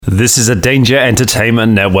This is a Danger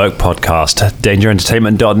Entertainment Network podcast.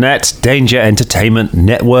 DangerEntertainment.net, Danger Entertainment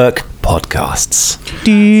Network podcasts.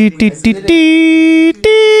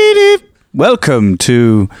 Welcome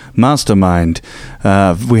to Mastermind.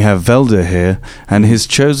 We have Velda here, and his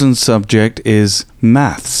chosen subject is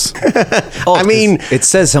maths. I mean, it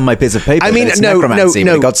says on my piece of paper. I mean, that it's no, necromancy,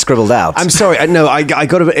 but it got scribbled out. I'm sorry. I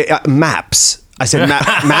got maps. I said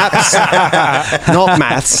maps, not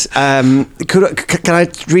maths. Can I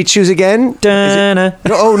re-choose again? No.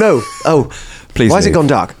 Please. Why has it gone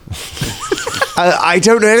dark? I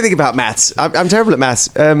don't know anything about maths. I'm terrible at maths.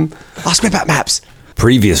 Ask me about maps.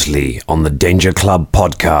 Previously on the Danger Club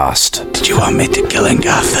podcast. Did you want me to kill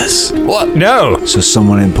Gathas? What? No! So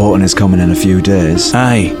someone important is coming in a few days.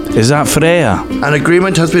 Aye, is that Freya? An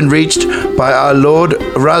agreement has been reached by our Lord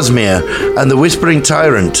Razmir and the Whispering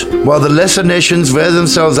Tyrant. While the lesser nations wear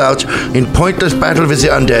themselves out in pointless battle with the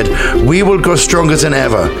undead, we will grow stronger than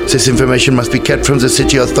ever. This information must be kept from the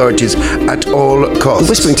city authorities at all costs.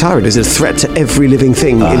 The Whispering Tyrant is a threat to every living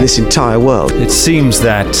thing in this entire world. It seems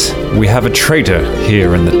that we have a traitor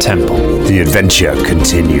here in the temple. The adventure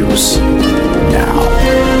continues now.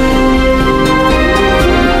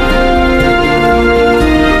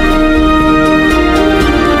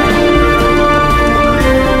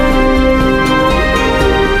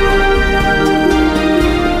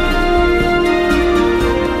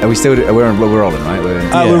 Are we still? We're rolling, right?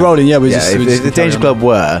 We're rolling. Yeah, If the Danger Club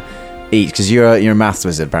were each, because you're a maths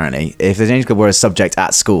wizard apparently. If the Danger Club were a subject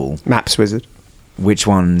at school, Maps wizard. which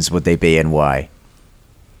ones would they be and why?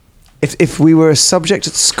 If we were a subject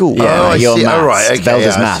at school, I you're see. maths. Oh, right, okay, Velda's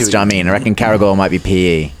yeah, I maths. see Do you know what I mean? I reckon Caragor might be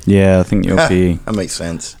PE. Yeah, I think you'll be. That makes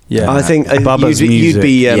sense. Yeah, I think Bubba's you'd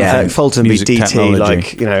be music. Fulton be Music DT,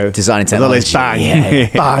 technology. like Design and with all those technology.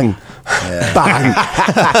 bang, Yeah. bang,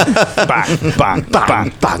 bang, bang,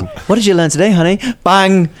 bang. bang. What did you learn today, honey?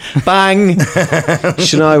 Bang, bang.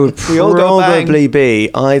 Shania would all go probably be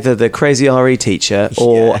either the crazy RE teacher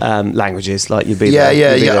or languages, like you'd be.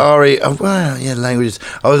 Ari. Oh, well, yeah, languages.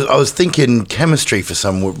 I was thinking chemistry for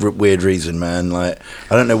some weird reason, man. Like,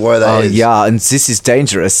 I don't know why that is. Yeah, and this is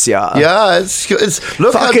dangerous. Yeah. Yeah, it's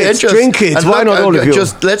look Fuck at it, drink it. and Why not all of you?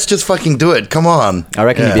 Let's just fucking do it. Come on. I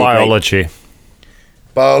reckon you'd be great. Biology.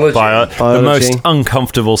 Biology. The Biology. most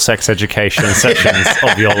uncomfortable sex education sessions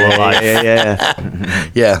of your life. Yeah.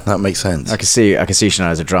 Yeah, that makes sense. I can see Shania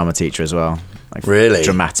as a drama teacher as well. Like Really?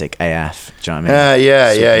 dramatic AF. Do you know what I mean?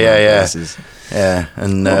 Yeah. This is- Yeah,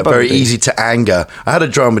 and What very Bumblebee? easy to anger. I had a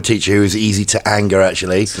drama teacher who was easy to anger.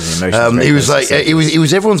 Actually, So the emotions very he was close like to he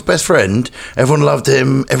was everyone's best friend. Everyone loved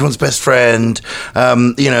him. Everyone's best friend.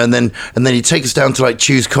 And then he'd take us down to like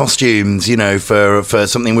choose costumes, for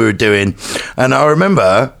something we were doing. And I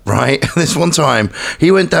remember, right, this one time he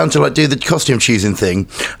went down to like do the costume choosing thing,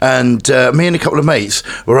 and me and a couple of mates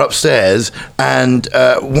were upstairs, and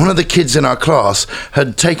one of the kids in our class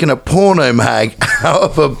had taken a porno mag out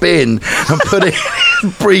of a bin and put it in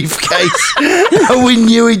his briefcase, and we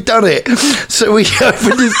knew he'd done it. So we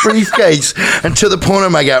opened his briefcase and took the porno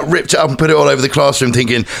mag out, ripped it up and put it all over the classroom,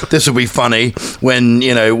 thinking this will be funny when,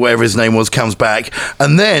 whatever his name was comes back.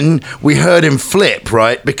 And then we heard him flip,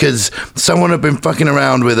 right, because someone had been fucking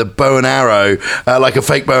around with a bow and arrow, like a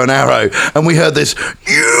fake bow and arrow, and we heard this,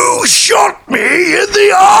 "You shot me in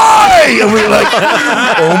the eye!" And we were like,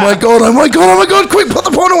 oh my god, quick, put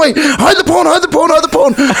the porn away, hide the porn,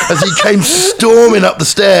 as he came storming up the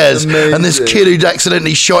stairs. Amazing. And this kid who'd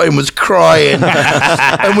accidentally shot him was crying.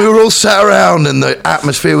 And we were all sat around, and the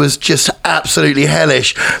atmosphere was just absolutely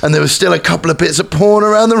hellish, and there was still a couple of bits of porn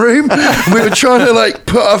around the room. We were trying to like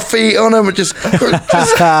put our feet on him and just don't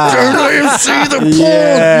let him see the porn.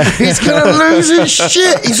 Yeah. He's gonna lose his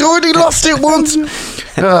shit. He's already lost it once.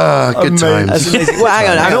 Good times. Well, hang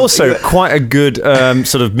on. And also quite a good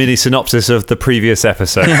sort of mini synopsis of the previous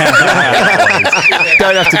episode.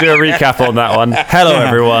 Don't have to do a recap on that one. Hello,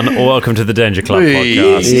 everyone. Welcome to the Danger Club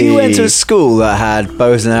podcast. You went to a school that had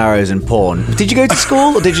bows and arrows and porn. Did you go to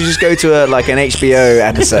school, or did you just go to an HBO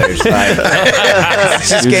episode? Like,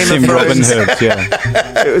 just Game of Robin Thrones. Hood,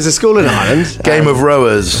 yeah. It was a school in Ireland. Game of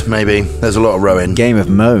rowers, maybe. There's a lot of rowing. Game of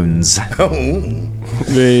Moans.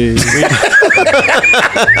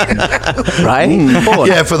 Right? Porn.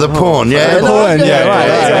 Yeah, for the porn. Yeah, Porn, yeah, right.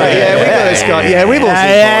 Yeah, we got this guy. Yeah, we've all seen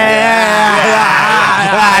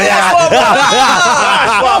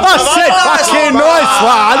I said fucking nice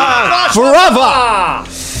one. Forever.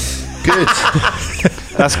 Good.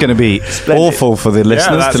 That's going to be awful for the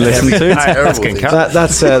listeners to listen to. That's getting cut.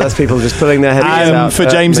 That's people just pulling their headphones out. For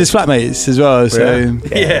James's flatmates as well. So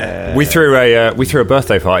We threw a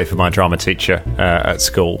birthday party for my drama teacher at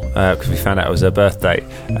school because we found out it was her birthday.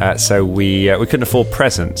 So we couldn't afford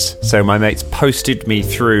presents. So my mates posted me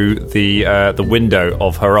through the window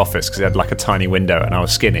of her office because it had like a tiny window and I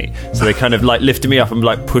was skinny. So they kind of like lifted me up and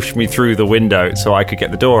like pushed me through the window so I could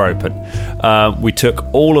get the door open. We took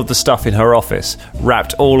all of the stuff in her office,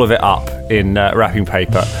 wrapped all of it up in wrapping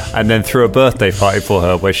paper, and then threw a birthday party for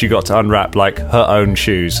her where she got to unwrap like her own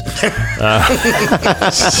shoes.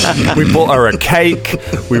 We bought her a cake,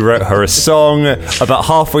 we wrote her a song. About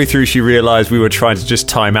halfway through she realised we were trying to just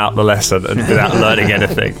time out the lesson and without learning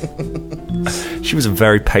anything. She was a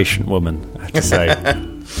very patient woman, I have to say.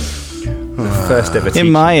 First ever teacher.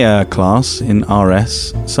 In my class, in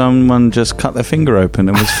RS, someone just cut their finger open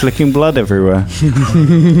and was flicking blood everywhere.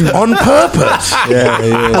 On purpose.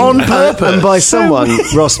 On purpose. And by someone,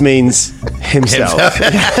 Ross means himself.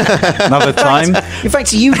 Another time. In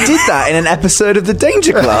fact, you did that in an episode of the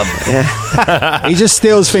Danger Club. he just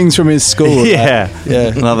steals things from his school. Yeah.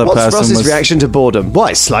 Another What's person Ross's was. reaction to boredom?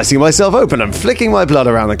 Why, slicing myself open and flicking my blood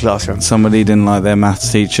around the classroom. Somebody didn't like their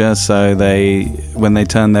maths teacher, so when they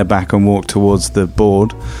turned their back and walked towards the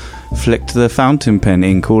board, flicked the fountain pen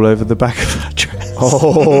ink all over the back of her dress.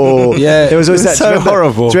 Oh, Yeah. There was always that. so do you remember,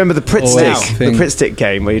 horrible. Do you remember the Pritt Always stick? thing. The Pritt stick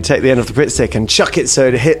game where you take the end of the Pritt stick and chuck it so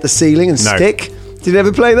it hit the ceiling and No. stick? Did you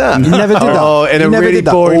ever play that? You never did that. Oh, in You a never really did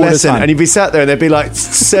that boring all the lesson, time. and you'd be sat there, and there'd be like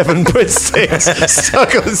 7 Pritt sticks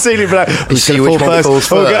stuck on the ceiling. But like, who's see going to which fall one first?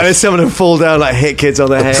 falls Oh, first. and then someone would fall down, like hit kids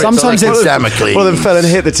on their head. Sometimes Like it's Damocles. one of them fell and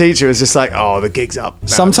hit the teacher. It was just like, oh, the gig's up.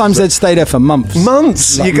 Sometimes they'd stay there for months.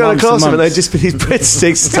 Months. Like You go to months and classroom and months. they'd just be these Pritt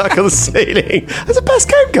sticks stuck on the ceiling. That's a best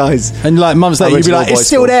game, guys. And like months later, went you'd be to like, all-boys "It's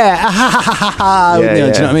still school. there." Ha, ha, ha, ha, ha. Yeah, Do you know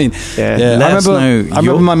yeah. what I mean? Yeah. Let I us remember. know I remember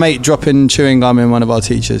your- my mate dropping chewing gum in one of our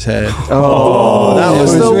teachers' hair. Oh, that It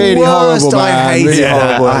was the really worst. horrible, man. I hated Really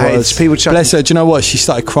that. horrible. I it hated was. people chucking. Bless her. Do you know what? She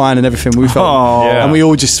started crying and everything. We felt, Oh. Yeah. and we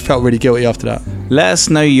all just felt really guilty after that. Let us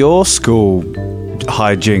know your school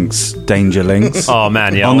hijinks, dangerlings. Oh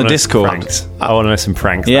man, yeah. On I the wanna- Discord. pranks. I want to know some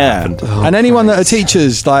pranks Yeah. that happened. And anyone that are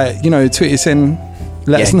teachers, like tweet us in.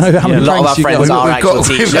 Let us know how many a lot of our pranks you friends got. are We've actual got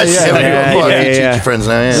teachers. we've got quite a few yeah. teacher friends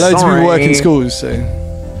now. Yeah. Loads of people Sorry. work in schools. So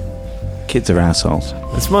Kids are assholes.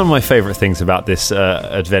 It's one of my favourite things about this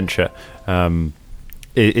adventure.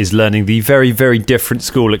 Is learning the very, very different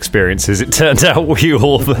school experiences it turned out we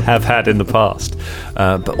all have had in the past,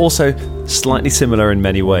 but also slightly similar in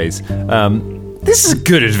many ways. This is a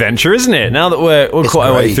good adventure, isn't it? Now that we're quite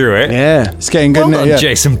a way great. through it. Yeah. it's getting good. Well isn't done, it? Yeah.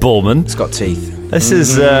 Jason Ballman. It's got teeth. This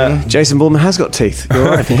is Jason Bourne has got teeth. You're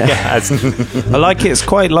right. yeah, I like it. It's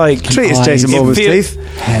quite like Treat us Jason it Bourne's feel- teeth.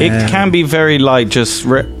 It can be very like just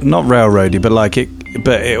not railroady, but like it.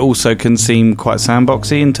 But it also can seem quite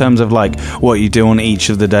sandboxy in terms of like what you do on each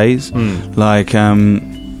of the days. Like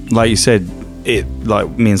you said, it like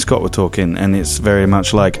me and Scott were talking, and it's very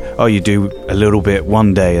much like, oh, you do a little bit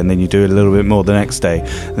one day, and then you do a little bit more the next day,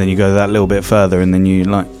 and then you go that little bit further, and then you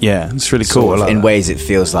it's really cool. Sort I of, like in that. ways, it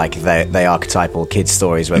feels like they archetypal kids'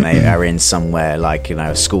 stories when they are in somewhere like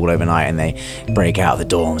school overnight and they break out of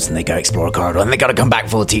the dorms and they go explore a corridor and they got to come back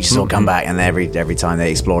before the teachers all come back, and every time they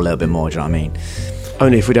explore a little bit more. Do you know what I mean?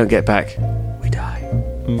 Only if we don't get back. We die.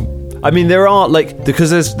 I mean, there are because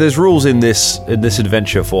there's rules in this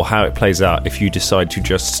adventure for how it plays out if you decide to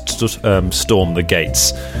just storm the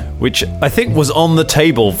gates, which I think was on the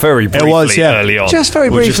table very briefly was, yeah. early on. Just very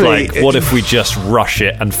which is briefly. like, what if we just rush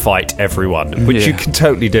it and fight everyone, which you can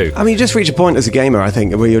totally do. I mean, you just reach a point as a gamer, I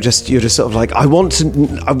think, where you're just sort of like, I want to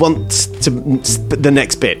the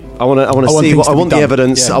next bit. I want to see things what to I be want the done.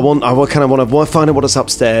 evidence. Yeah. I want to find out what's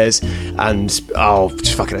upstairs, and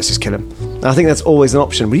just fuck it, let's just kill him. And I think that's always an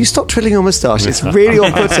option. Will you stop twiddling your moustache? It's really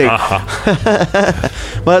off-putting.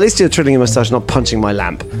 Well, at least you're twiddling your moustache, not punching my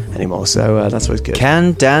lamp anymore. So that's always good.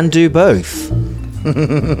 Can Dan do both?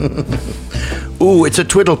 Ooh, it's a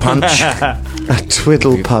twiddle punch. A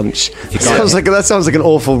twiddle punch. That sounds like an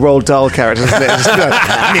awful Roald Dahl character, doesn't it? Just like,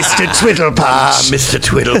 Mr. Twiddle Punch. Mr.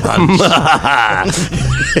 Twiddle Punch.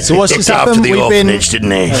 So what's Looked just after happened? the We've been orphanage,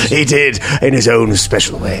 didn't he? He did, in his own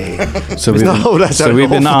special way. So we've No, that's so we've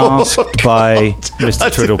been awful. asked by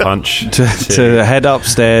Mr. Twiddle Punch to head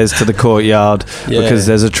upstairs to the courtyard because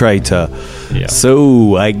there's a traitor. Yeah.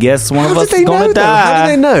 So I guess one of How us did is they know, gonna though? How die.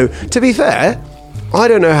 did they know? To be fair, I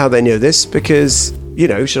don't know how they knew this because,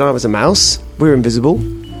 Shania was a mouse. We were invisible.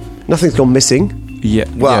 Nothing's gone missing. Yeah.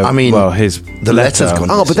 Well, yeah, I mean, his the letter's gone.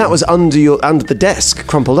 Oh, but that was under the desk,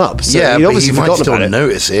 crumpled up. So yeah, he'd but obviously he might forgotten still about it.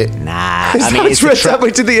 notice it. Nah, I mean, it's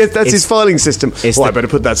that's his filing system. it's I the- better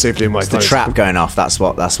put that safely in my it's the filing trap system. going off. That's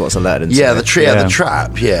what's alerted. him to Yeah, it. the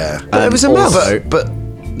trap. Yeah, But it was a mouse. But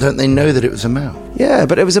don't they know that it was a mouse? Yeah,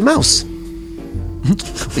 but it was a mouse.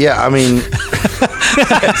 Yeah, I mean,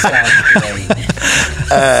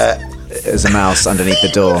 There's a mouse underneath the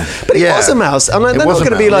door. But it Yeah. was a mouse. And they're It not was a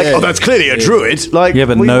going to be mouse, like, yeah. oh, that's clearly a druid. Like, Yeah,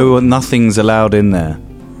 but nothing's allowed in there.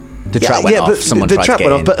 The trap went off. but Someone the tried trap to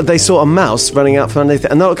get went off, in. but they saw a mouse running out from underneath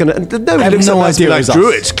it, and they're not going to. Nobody have looks no at that and be idea it like, was us.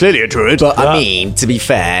 druid, clearly a druid. But I mean, to be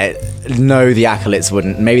fair, no, the acolytes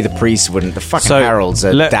wouldn't. Maybe the priests wouldn't. The fucking So, heralds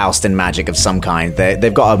are doused in magic of some kind.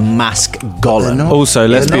 They've got a mask golem. Also,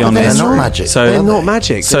 let's be honest. They're not magic. So they're not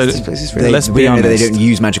magic. So This place is really- let's be They honest. don't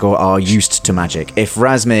use magic or are used to magic. If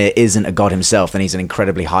Razmir isn't a god himself, then he's an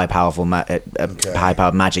incredibly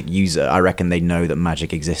high-powered magic user. I reckon they know that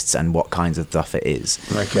magic exists and what kinds of stuff it is.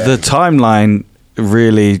 okay. The timeline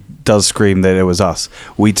really does scream that it was us.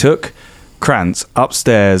 We took Krantz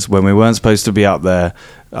upstairs when we weren't supposed to be up there.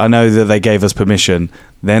 I know that they gave us permission.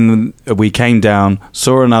 Then we came down,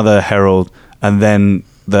 saw another herald, and then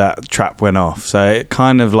that trap went off. So it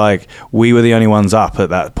kind of like we were the only ones up at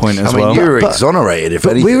that point as I mean, well. you were exonerated, if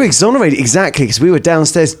But anything. we were exonerated, exactly, because we were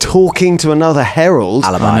downstairs talking to another herald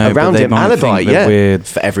Alibi. I know, but around they him. might Alibi, think that yeah. we're-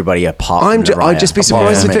 For everybody apart I'd from Naraya. just be Apart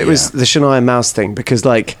surprised from if it it, was yeah. the Shania mouse thing, because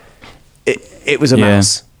like it was a Yeah.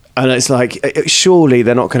 mouse. And it's like, surely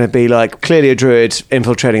they're not going to be like, clearly a druid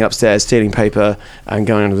infiltrating upstairs, stealing paper and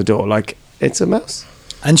going under the door. Like, it's a mouse.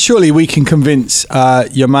 And surely we can convince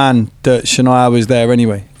your man that Shania was there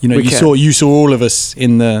anyway. You know, We can. you saw all of us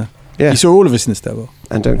in the. Yeah. You saw all of us in the stairwell,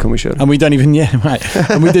 And don't call me Shania. and we don't even right.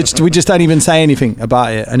 And we just don't even say anything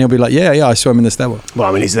about it, and he'll be like, yeah, I saw him in the stairwell. Well,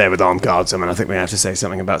 I mean, he's there with armed guards. I mean, I think we have to say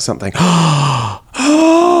something about something.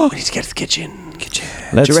 We need to get to the kitchen.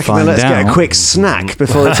 Let's Do you reckon find let's get a out. quick snack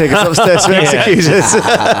before they take us upstairs to execute us?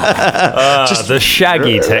 The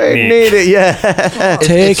shaggy I technique. need it, yeah.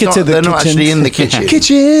 Take it to the They're not kitchen. actually in the kitchen.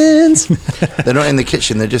 Kitchens. They're not in the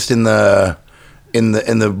kitchen. They're just in the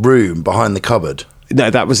room behind the cupboard. No,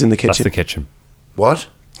 that was in the That's kitchen. the kitchen. What?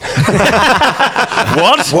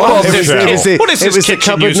 What? What? It was What is it this was the kitchen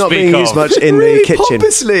cupboard you not speak being of? used much in the kitchen.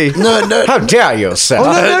 Pompously. No. How dare you, sir?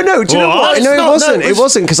 Oh, no. Do you know What? what? It's No, it not- wasn't. no, It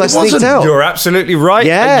wasn't because I it sneaked wasn't. out. You're absolutely right.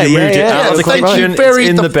 Yeah, and you moved yeah, it out of the quite right. kitchen. You buried It's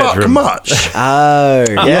in the the bedroom. fuck much. Oh,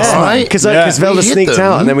 Yeah, Right? because Yeah. Velda We hid sneaked them.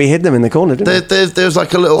 out and then we hid them in the corner, didn't we? There's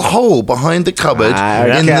like a little hole behind the cupboard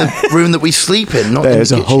in the room that we sleep in, not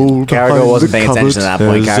There's in a the kitchen. hole Caragor behind wasn't the paying attention cupboard at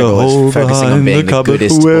that point. There's a Caragor hole was focusing on behind being the the cupboard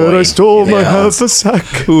goodest where boy. I store my Yeah. haversack.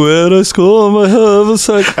 Where I score my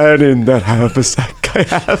haversack, And in that haversack I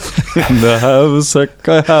have in the haversack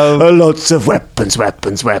I have. lots of weapons.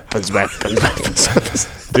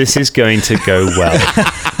 This is going to go well.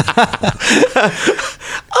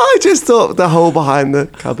 I just thought the hole behind the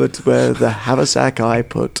cupboard where the haversack I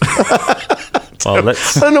put. Well,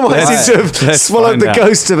 let's I don't know why I seem to have let's swallowed find the out.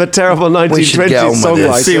 ghost of a terrible We should get 1920s on with this.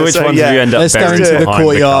 songwriter. see which So, ones yeah. of you end up Let's go buried into the behind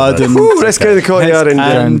courtyard cupboard. and Ooh, let's go to the courtyard and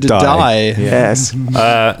and die. die. yes.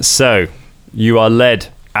 So you are led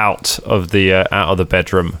out of the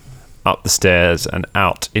bedroom, up the stairs, and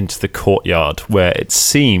out into the courtyard, where it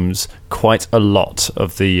seems quite a lot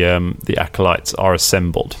of the acolytes are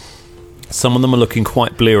assembled. Some of them are looking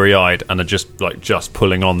quite bleary-eyed and are just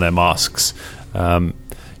pulling on their masks.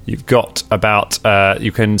 You've got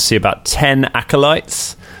you can see about 10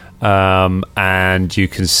 acolytes, and you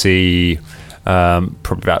can see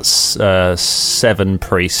probably about 7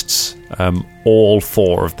 priests. All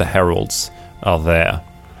 4 of the heralds are there.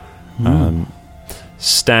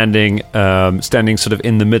 Standing sort of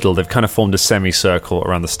in the middle. They've kind of formed a semicircle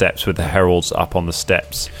around the steps with the heralds up on the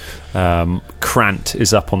steps. Krant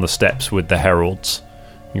is up on the steps with the heralds.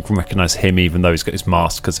 You can recognise him even though he's got his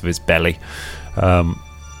mask because of his belly.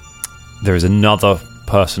 There is another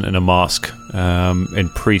person in a mask in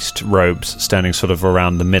priest robes standing sort of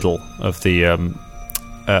around the middle of the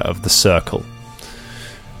circle.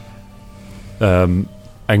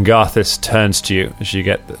 And Garthis turns to you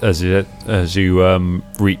as you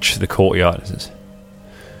reach the courtyard. He says,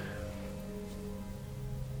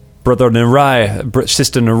 Brother Naraya,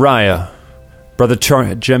 Sister Naraya, Brother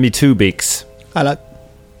Jemmy Two-Beaks, Hello.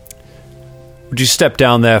 would you step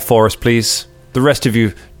down there for us, please? The rest of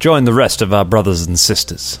you, join the rest of our brothers and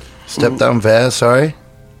sisters. Step down there, sorry.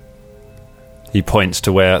 He points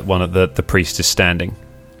to where one of the priest is standing.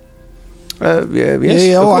 Yes, Yeah,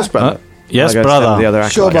 of all course, right. brother. Yes, I go brother. stand with the other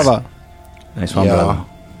Sure, acolytes. brother. Nice one, Yeah. brother.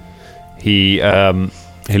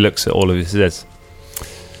 He looks at all of you and says,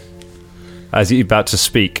 as he's about to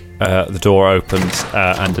speak, the door opens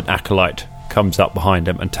and an acolyte comes up behind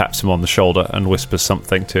him and taps him on the shoulder and whispers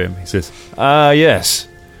something to him. He says, yes,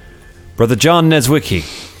 Brother John Neswicki.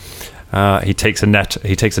 He takes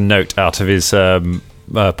a note out of his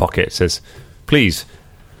pocket. It says, please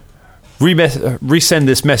resend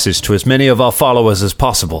this message to as many of our followers as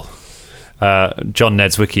possible. John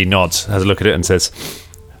Neswicki nods, has a look at it and says,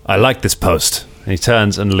 I like this post. And he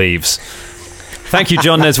turns and leaves. Thank you,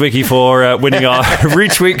 John Neswicki, for winning our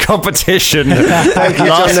retweet competition Thank you,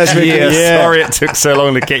 last John Neswicki. year. Yeah. Sorry it took so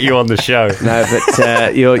long to get you on the show. No,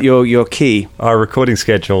 but you're key. Our recording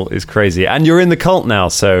schedule is crazy. And you're in the cult now,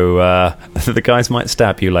 so the guys might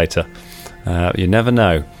stab you later. You never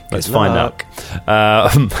know. Let's find out.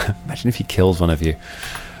 Imagine if he kills one of you.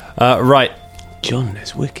 Right. John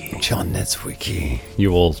Neswicki. John Neswicki.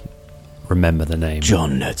 You all remember the name.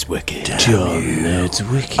 John Neswicki. John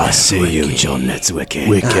Neswicki. I see you, John Neswicki.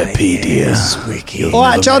 Wikipedia. All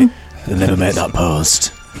right, John. You'll never make that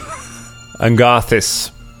post. And Garthis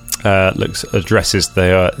addresses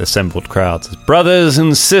the assembled crowd. Says, brothers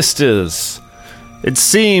and sisters, it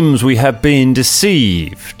seems we have been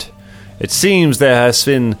deceived. It seems there has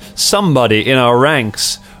been somebody in our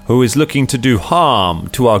ranks who is looking to do harm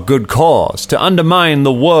to our good cause, to undermine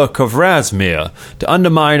the work of Razmir, to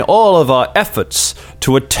undermine all of our efforts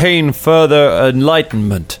to attain further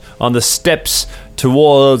enlightenment on the steps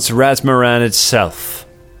towards Razmiran itself.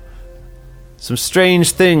 Some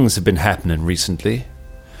strange things have been happening recently.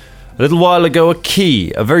 A little while ago, a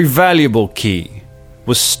key, a very valuable key,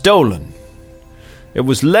 was stolen. It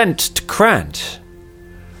was lent to Krant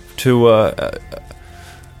to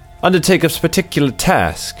undertake a particular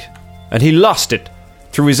task, and he lost it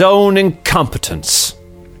through his own incompetence.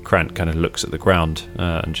 Krant kind of looks at the ground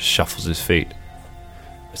and just shuffles his feet.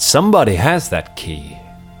 But somebody has that key.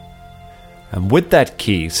 And with that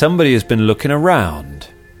key, somebody has been looking around.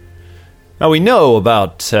 Now, we know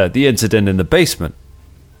about the incident in the basement.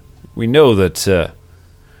 We know that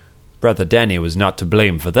Brother Danny was not to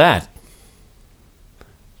blame for that.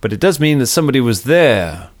 But it does mean that somebody was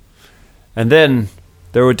there. And then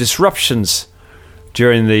there were disruptions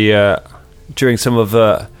during some of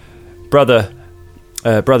Brother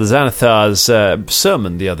Xanathar's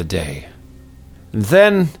sermon the other day. And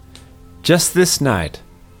then, just this night,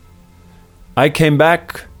 I came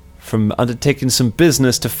back from undertaking some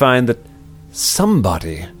business to find that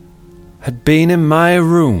somebody had been in my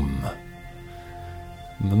room.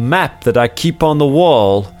 The map that I keep on the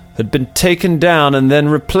wall had been taken down and then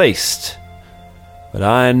replaced. But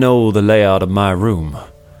I know the layout of my room.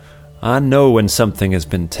 I know when something has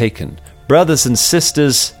been taken. Brothers and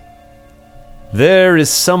sisters, there is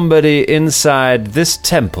somebody inside this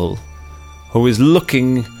temple who is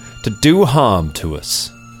looking to do harm to us.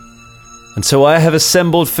 And so I have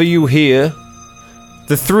assembled for you here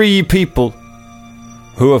the three people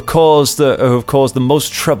who have caused the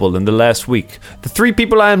most trouble in the last week. The three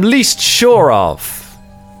people I am least sure of.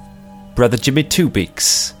 Brother Jimmy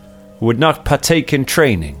Twobeaks, who would not partake in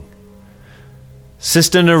training.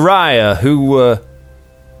 Sister Nariah, who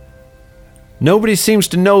nobody seems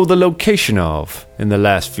to know the location of in the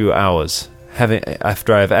last few hours,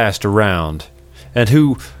 after I've asked around, and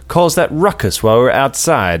who caused that ruckus while we were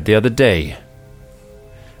outside the other day.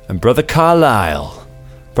 And Brother Carlyle,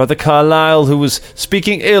 who was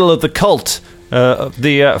speaking ill of the cult, no,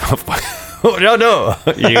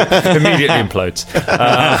 he immediately implodes.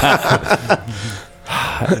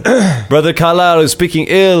 Brother Carlyle is speaking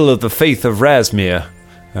ill of the faith of Razmir,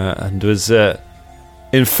 and was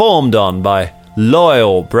informed on by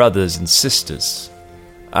loyal brothers and sisters.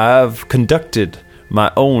 I've conducted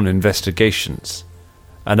my own investigations,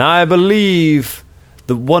 and I believe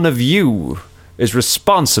that one of you is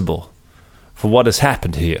responsible for what has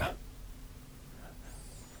happened here.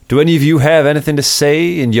 Do any of you have anything to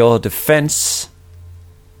say in your defense?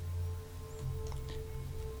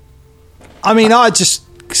 I mean,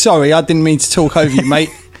 sorry, I didn't mean to talk over you, mate.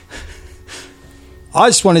 I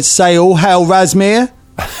just wanted to say all hail Razmir.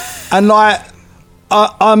 And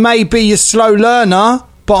I may be a slow learner,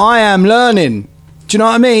 but I am learning. Do you know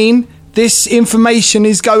what I mean? This information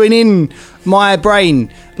is going in my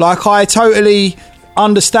brain. Like, I totally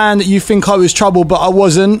understand that you think I was trouble, but I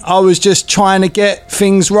wasn't. I was just trying to get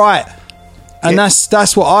things right. And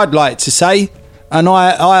that's what I'd like to say. And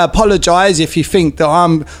I apologise if you think that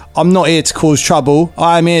I'm not here to cause trouble.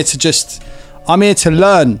 I'm here to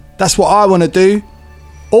learn. That's what I want to do.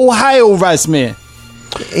 All hail Razmir.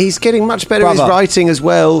 he's getting much better at his Brother. writing as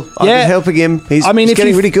well. I've been helping him. He's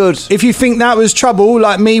getting really good. If you think that was trouble,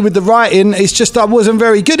 like me with the writing, it's just I wasn't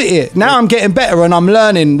very good at it. Now I'm getting better and I'm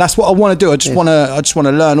learning. That's what I want to do. I just want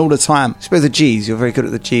to learn all the time. I suppose the G's. You're very good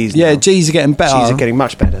at the G's. Yeah, now. G's are getting better. G's are getting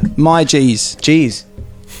much better. My G's. G's.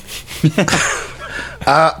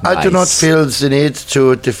 I do not feel the need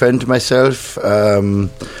to defend myself. I'm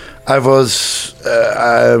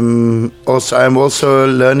also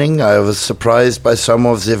learning. I was surprised by some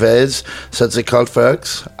of the ways that the cult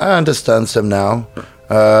works. I understand them now.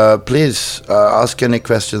 Please ask any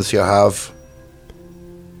questions you have.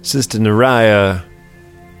 Sister Naraya,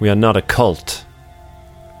 we are not a cult.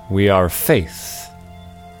 We are a faith.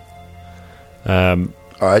 All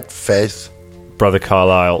right, faith. Brother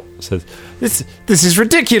Carlyle says, "This is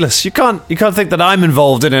ridiculous. You can't think that I'm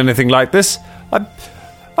involved in anything like this. I'm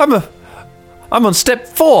on step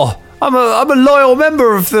 4. I'm a loyal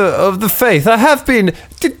member of the faith. I have been.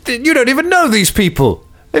 You don't even know these people.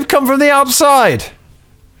 They've come from the outside."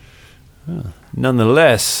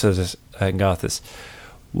 Nonetheless, says Angarthus,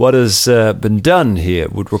 what has been done here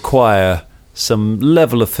would require some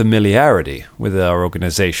level of familiarity with our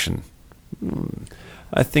organization.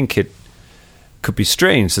 I think it could be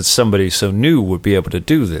strange that somebody so new would be able to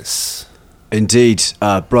do this. Indeed,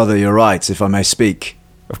 brother, you're right, if I may speak.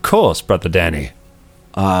 Of course, Brother Danny.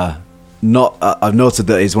 I've noted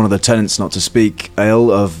that he's one of the tenants not to speak ill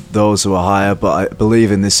of those who are higher, but I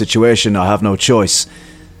believe in this situation I have no choice.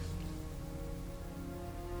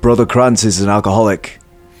 Brother Krantz is an alcoholic.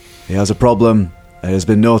 He has a problem. It has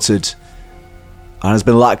been noted. And has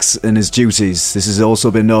been lax in his duties. This has also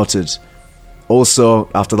been noted. Also,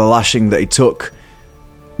 after the lashing that he took,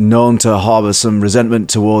 known to harbour some resentment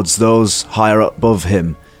towards those higher above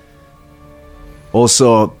him.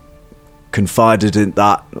 Also, confided in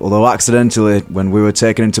that, although accidentally, when we were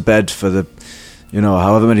taken into bed for the,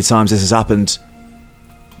 however many times this has happened,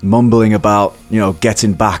 mumbling about,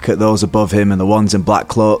 getting back at those above him and the ones in black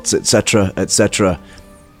cloaks, etc., etc.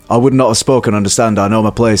 I would not have spoken, understand, I know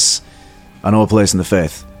a place in the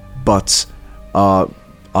faith, but I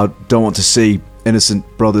don't want to see innocent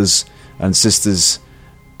brothers and sisters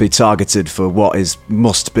be targeted for what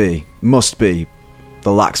must be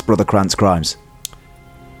the lax Brother Krantz crimes.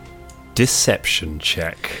 Deception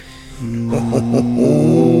check.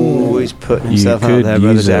 Ooh, he's putting himself out there, You Brother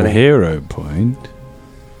could use a Danny. hero point.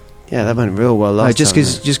 Yeah, that went real well last just time.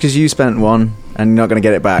 because you spent one and you're not going to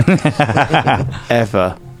get it back.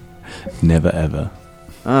 Ever. Never ever.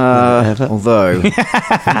 Although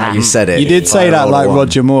now you said it, You did say that like one.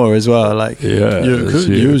 Roger Moore as well. Like, Yeah, you could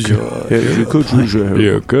use your. You could use your.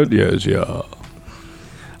 You could use your.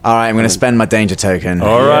 All right, I'm going to spend my danger token.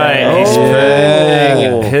 All right, he's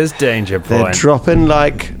spending his danger They're point. dropping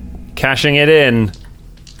like... Cashing it in.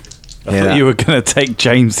 I thought you were going to take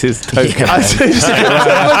James's token. my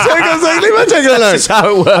token alone. That's how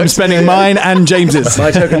it works. I'm spending mine and James's. My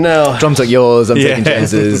token now. Tom took yours. I'm taking Yeah.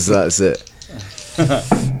 James's. That's it.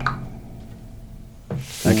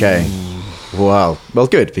 Okay. Wow. Well,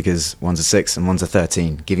 good, because one's a 6 and one's a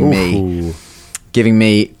 13, giving me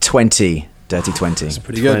 20. Dirty 20.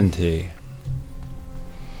 Pretty good. 20.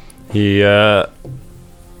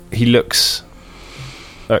 He looks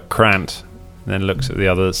at Krant, then looks at the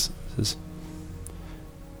others. Says,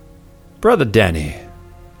 "Brother Danny,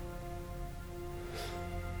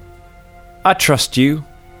 I trust you.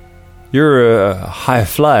 You're a high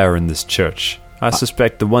flyer in this church. I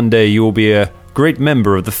suspect that one day you will be a great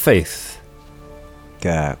member of the faith.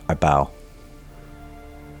 I bow.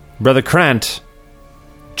 Brother Krant,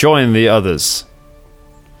 join the others.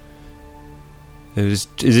 Is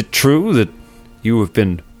it true that you have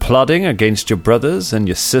been plotting against your brothers and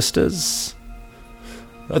your sisters?"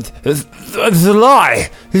 That's a lie.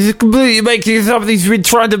 He's completely making this up. He's been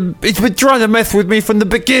trying to mess with me from the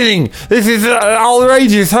beginning. This is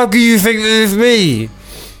outrageous. How can you think this is me?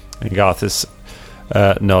 And Garthus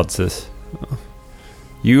nods this.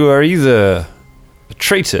 You are either a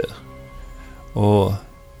traitor or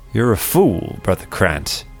you're a fool, Brother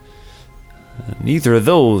Krant. Neither of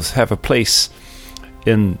those have a place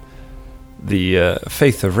in the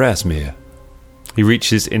faith of Rasmir. He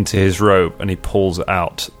reaches into his robe and he pulls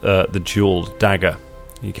out the jeweled dagger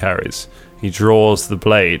he carries. He draws the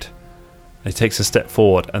blade. He takes a step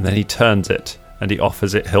forward and then he turns it and he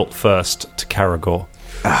offers it hilt first to Karagor.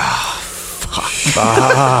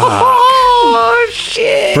 Oh,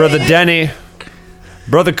 shit. Brother Danny,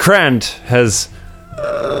 Brother Krant has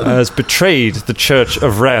betrayed the Church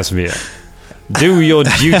of Rasmir. Do your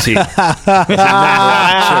duty.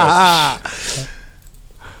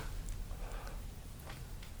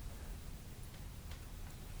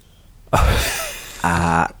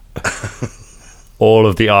 All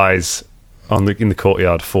of the eyes in the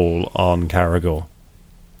courtyard fall on Caragor.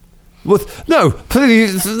 What? No,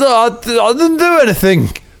 please, no, I didn't do anything.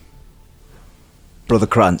 Brother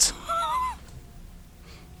Krant.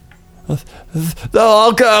 No,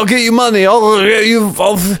 I'll get you money. I'll get you.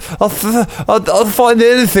 I'll find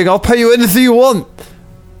anything. I'll pay you anything you want.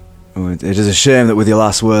 Oh, it is a shame that with your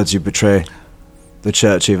last words you betray the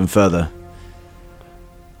church even further.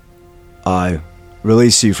 I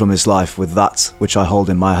release you from this life with that which I hold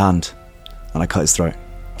in my hand, and I cut his throat.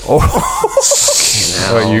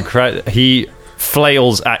 He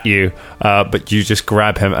flails at you, but you just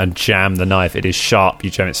grab him and jam the knife. It is sharp. You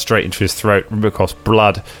jam it straight into his throat, because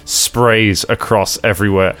blood sprays across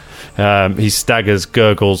everywhere. He staggers,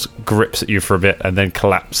 gurgles, grips at you for a bit, and then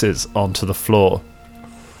collapses onto the floor.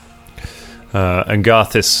 And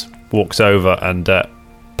Garthis walks over and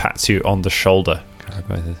pats you on the shoulder.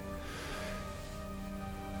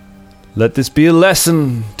 Let this be a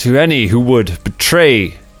lesson to any who would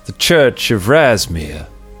betray the Church of Razmir.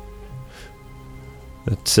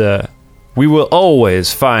 That we will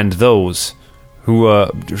always find those who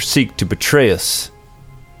seek to betray us.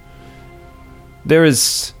 There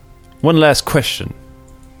is one last question,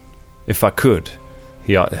 if I could.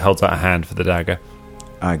 He holds out a hand for the dagger.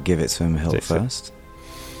 I give it to him hilt first.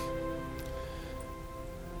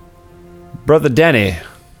 Brother Danny,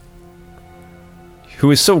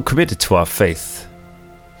 who is so committed to our faith,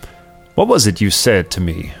 what was it you said to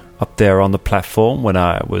me up there on the platform when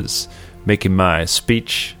I was making my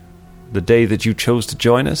speech the day that you chose to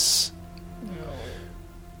join us?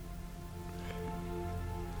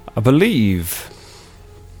 I believe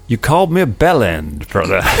you called me a bellend,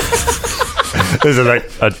 brother. There's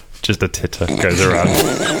just a titter goes around.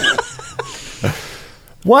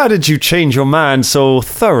 Why did you change your mind so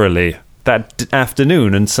thoroughly that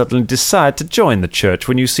afternoon and suddenly decide to join the church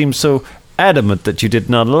when you seemed so adamant that you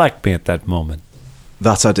did not like me at that moment?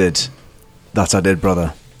 That I did,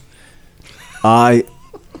 brother.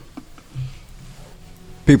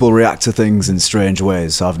 People react to things in strange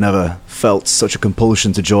ways. I've never felt such a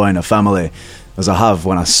compulsion to join a family as I have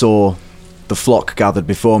when I saw the flock gathered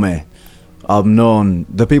before me. I've known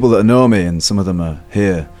the people that know me, and some of them are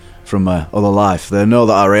here from my other life. They know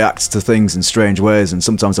that I react to things in strange ways, and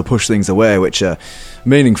sometimes I push things away which are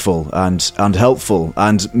meaningful and helpful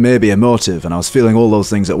and maybe emotive, and I was feeling all those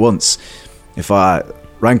things at once. If I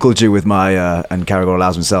rankled you with my, and Caragor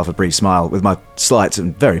allows himself a brief smile, with my slight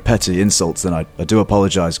and very petty insults, then I do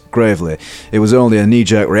apologise gravely. It was only a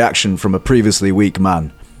knee-jerk reaction from a previously weak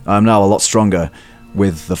man. I am now a lot stronger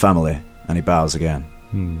with the family. And he bows again.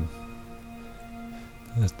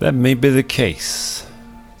 That may be the case.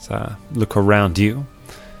 As I look around you, you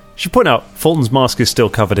should point out Fulton's mask is still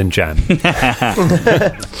covered in jam. You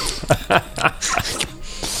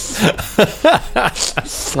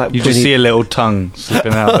just see a little tongue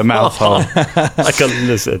slipping out the mouth hole. Like a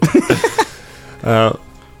lizard.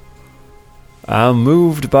 I'm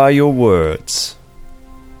moved by your words,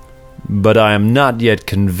 but I am not yet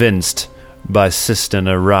convinced by Sister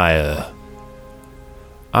Naraya.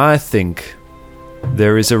 I think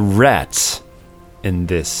there is a rat in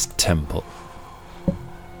this temple.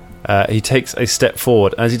 He takes a step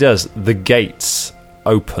forward. As he does, the gates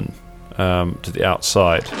open to the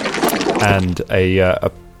outside, and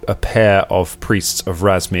a pair of priests of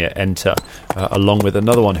Razmir enter, along with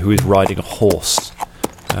another one who is riding a horse.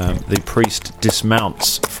 The priest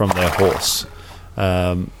dismounts from their horse,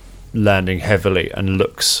 landing heavily, and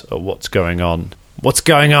looks at what's going on. What's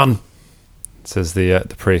going on? Says the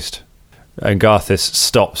priest. And Garthis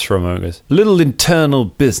stops for a moment and goes, little internal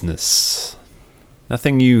business.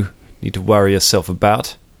 Nothing you need to worry yourself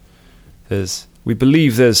about. We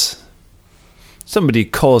believe there's somebody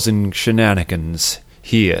causing shenanigans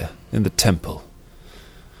here in the temple.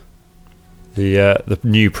 The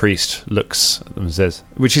new priest looks at them and says,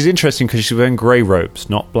 which is interesting because she's wearing grey robes,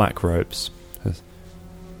 not black robes. Says,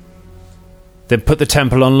 then put the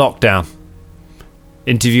temple on lockdown.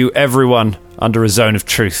 Interview everyone under a zone of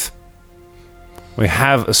truth. We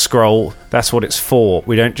have a scroll. That's what it's for.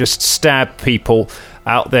 We don't just stab people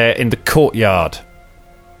out there in the courtyard.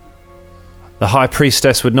 The High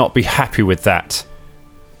Priestess would not be happy with that.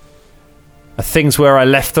 Are things where I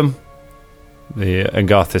left them? And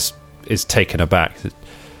Garthis is taken aback.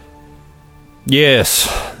 Yes,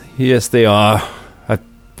 they are.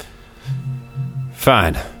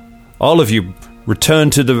 Fine. All of you, return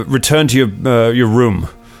to your room.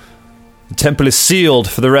 The temple is sealed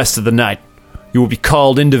for the rest of the night. You will be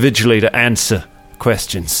called individually to answer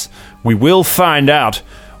questions. We will find out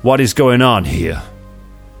what is going on here.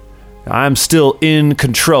 I'm still in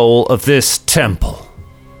control of this temple.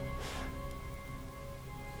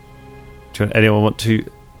 Anyone want to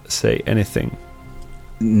say anything?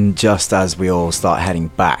 Just as we all start heading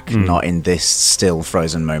back, not in this still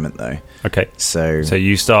frozen moment though. Okay. So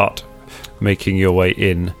you start making your way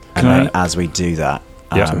in. And then as we do that,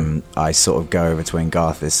 Yeah. I sort of go over to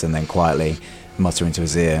Engarthus and then quietly mutter into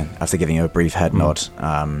his ear, after giving him a brief head nod.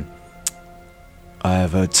 I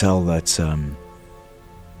have heard tell that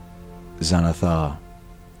Xanathar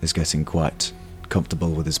is getting quite comfortable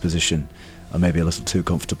with his position, or maybe a little too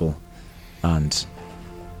comfortable, and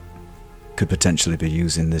could potentially be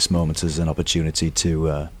using this moment as an opportunity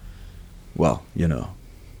to,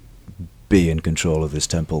 be in control of this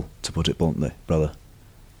temple, to put it bluntly, brother.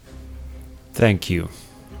 Thank you,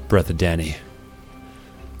 Brother Danny.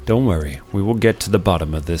 Don't worry, we will get to the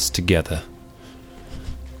bottom of this together.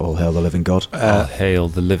 All hail the living God. All hail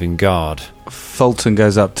the living God. Fulton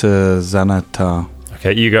goes up to Xanathar.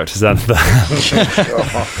 Okay, you go to Xanathar.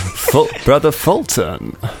 Brother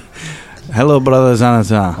Fulton. Hello, brother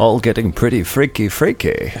Xanathar. All getting pretty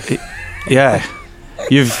freaky. Yeah,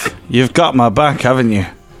 you've got my back, haven't you?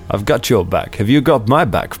 I've got your back. Have you got my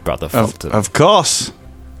back, Brother Fulton? Of course.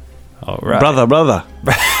 All right. Brother. brother.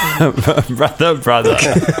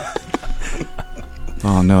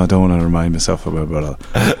 Oh no, I don't want to remind myself of my brother.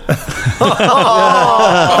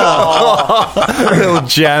 Little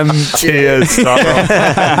jam tears.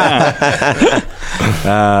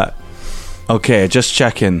 Okay, just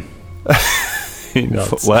checking.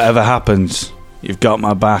 Whatever happens, you've got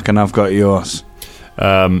my back and I've got yours.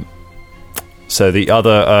 So the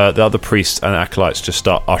other priests and acolytes just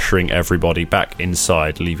start ushering everybody back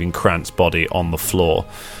inside, leaving Krant's body on the floor.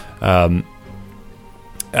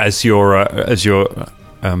 As you're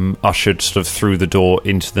ushered sort of through the door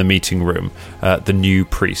into the meeting room, the new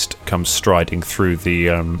priest comes striding through the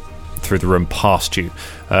room past you,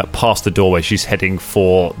 past the doorway. She's heading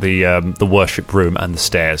for the worship room and the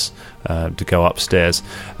stairs to go upstairs.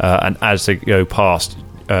 And as they go past,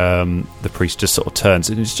 the priest just sort of turns,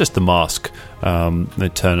 and it's just the mask. They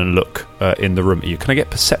turn and look in the room at you. Can I get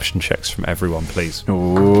perception checks from everyone, please?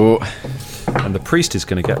 Ooh. And the priest is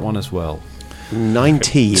going to get one as well.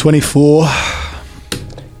 19. 24.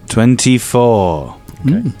 24.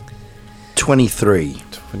 Okay. 23.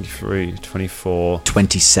 23, 24,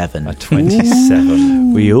 27.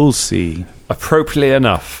 27. We all see. Appropriately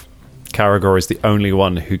enough, Karagor is the only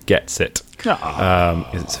one who gets it.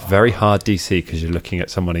 It's a very hard DC because you're looking at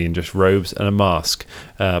somebody in just robes and a mask.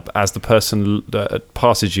 But as the person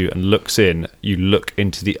passes you and looks in, you look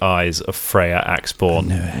into the eyes of Freya Axborn,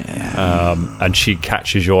 and she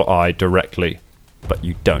catches your eye directly, but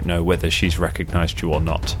you don't know whether she's recognised you or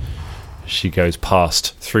not. She goes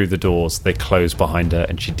past through the doors, they close behind her,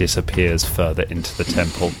 and she disappears further into the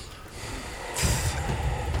temple.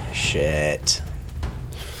 Shit.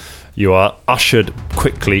 You are ushered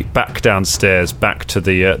quickly back downstairs, back to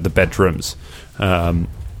the bedrooms, and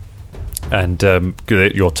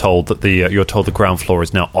you're told that the ground floor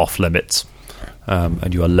is now off limits,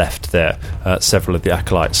 and you are left there. Several of the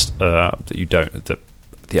acolytes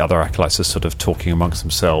the other acolytes are sort of talking amongst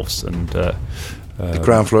themselves, and The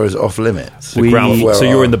ground floor is off limits. so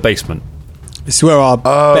you're in the basement. This is where our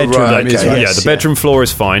bedroom right, is. okay. Right? Yeah, the bedroom floor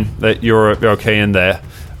is fine. That you're okay in there.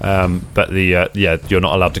 But you're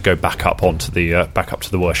not allowed to go back up onto the back up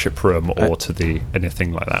to the worship room or to the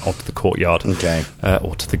anything like that, onto the courtyard, Okay.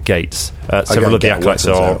 or to the gates. Several of the get acolytes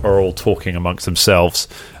weapons out. are all talking amongst themselves.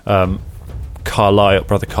 Brother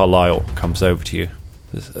Carlyle comes over to you.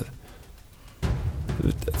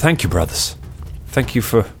 Thank you, brothers. Thank you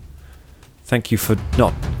for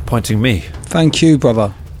not pointing me. Thank you,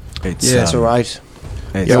 brother. It's all right.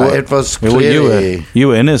 Yeah, it was Well, clearly... you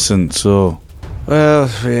were innocent, so Well,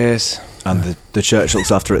 yes. And the church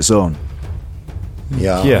looks after its own.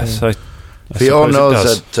 Yeah. Yes, I We all suppose it know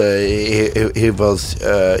does. that he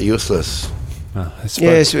was useless. I suppose.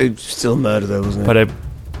 Yes, it was still murder though, wasn't it? But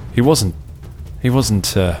he wasn't.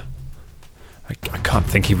 I can't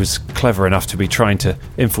think he was clever enough to be trying to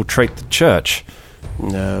infiltrate the church.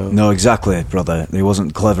 no. No, exactly, brother. He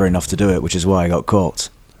wasn't clever enough to do it, which is why he got caught.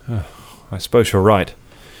 I suppose you're right.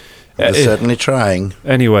 They're certainly trying.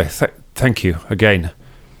 Anyway, thank you again.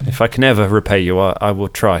 If I can ever repay you, I will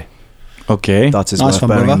try. okay. That is Nice worth one,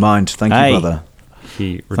 bearing brother. in mind. Thank Hey. you, brother.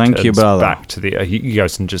 He Thank you, returns brother. back to the. He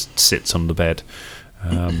goes and just sits on the bed.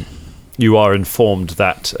 You are informed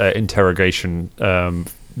that interrogation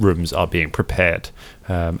rooms are being prepared,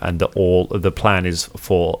 and that the plan is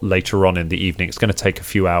for later on in the evening. It's going to take a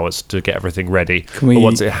few hours to get everything ready. we- But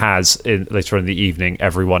once it has, later on in the evening,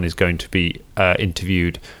 everyone is going to be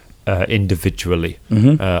interviewed individually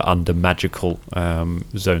under magical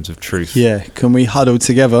zones of truth. Yeah, can we huddle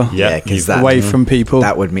together? Yeah, because away from people.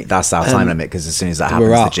 That would mean that's our time limit. Because as soon as that happens,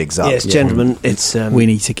 we're the up. jig's up. Yes, gentlemen, it's we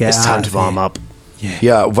need to get it's out time of to arm here. up.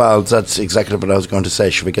 Yeah, well, that's exactly what I was going to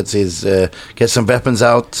say. Should we get some weapons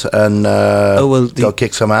out and go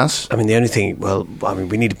kick some ass? I mean, the only thing,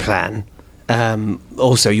 we need a plan.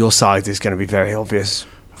 Also, your side is going to be very obvious.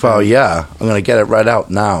 Well, yeah, I'm going to get it right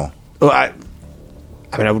out now. Well, I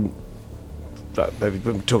wouldn't. Maybe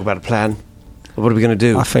we'll talk about a plan. What are we going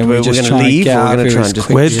to do? I think we're we just going to try and leave. get Or out we're of going to here try as and just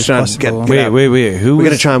quick as just try and get possible. out. Wait. Who We're was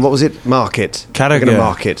going to try and, what was it? Market. Carragher. We're going to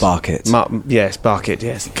market. Barkit. Yes, Barkit.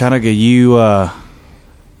 Yes. Carragher,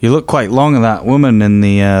 you look quite long at that woman in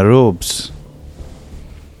the robes.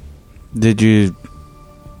 Did you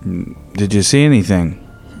see anything?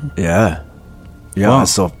 Yeah.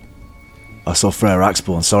 What? I saw Freyr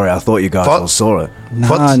Axborn. Sorry, I thought you guys What? all saw it.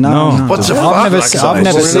 No. What's a I've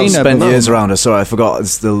never seen her. Spent but- years around her. Sorry, I forgot.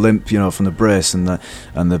 It's the limp, from the brace and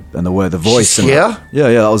the way the voice. She's and here?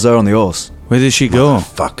 Yeah, that was her on the horse. Where did she go?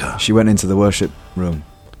 Fucker. She went into the worship room.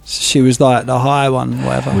 She was like the high one,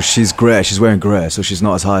 whatever. Well, she's grey. She's wearing grey, so she's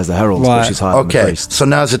not as high as the heralds, but Right. she's higher than the Okay, priests. so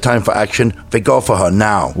now's the time for action. We go for her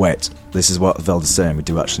now. Wait, this is what Velda's saying. We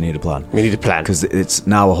do actually need a plan. We need a plan. Because it's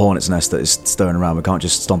now a hornet's nest that is stirring around. We can't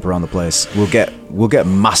just stomp around the place. We'll get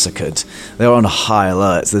massacred. They're on high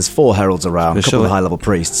alert. There's 4 heralds around, a couple Sure. of high-level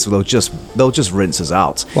priests. So they'll just rinse us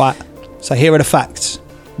out. Right. So here are the facts.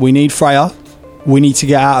 We need Freya. We need to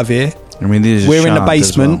get out of here. I mean, there's a We're in the shard as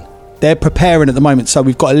basement. well. They're preparing at the moment, so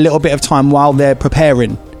we've got a little bit of time while they're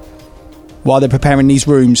preparing these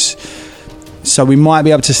rooms. So we might be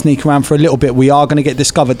able to sneak around for a little bit. We are going to get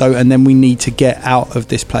discovered though, and then we need to get out of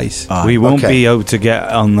this place. We won't okay. be able to get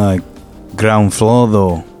on the ground floor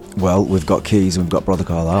though. Well, we've got keys and we've got Brother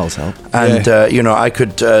Carlisle's help. And, I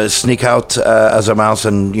could sneak out as a mouse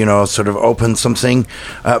and, sort of open something.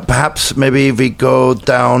 Perhaps maybe we go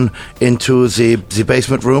down into the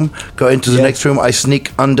basement room, go into the next room. I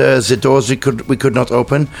sneak under the doors we could not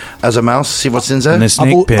open as a mouse, see what's in there. And the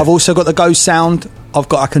snake pit. I've also got the ghost sound.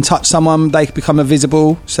 I can touch someone, they become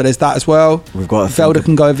invisible. So there's that as well. We've got to Velda think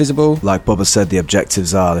can go invisible. Like Bubba said, the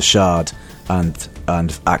objectives are the shard and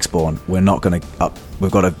Axborn. We're not going to. We've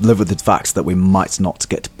got to live with the facts that we might not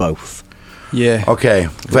get Oh, both. Yeah. Okay,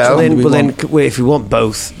 Well, well, then, if we want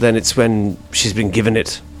both, then it's when she's been given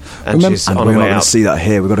it and Remember- she's And on we're her not way going out. to see that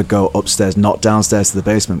here. We've got to go upstairs, not downstairs to the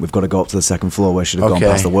basement. We've got to go up to the second floor where she should have gone Okay.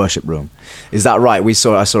 past the worship room. Is that right? I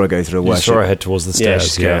saw her go through a You worship. saw her head towards the Yeah, stairs.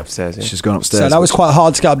 she's going upstairs. Yeah. She's gone upstairs. So that was quite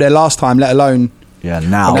hard to get up there last time, let alone. Yeah,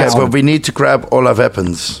 now. okay, but we need to grab all our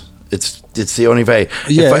weapons. It's the only way.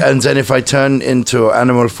 Yeah. And then if I turn into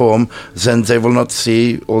animal form, then they will not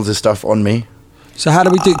see all the stuff on me. So how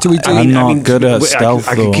do we do? Do we do? I'm not good at I stealth,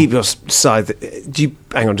 I though. can keep your scythe.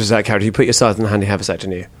 Hang on, does that character? You put your scythe in the handy haversack,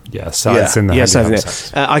 didn't you? Yeah, scythe's in the Yeah, handy scythe in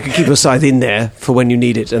haversack. there. I could keep your scythe in there for when you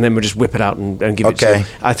need it, and then we'll just whip it out and give it to Okay. you.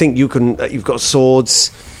 I think you can. You've got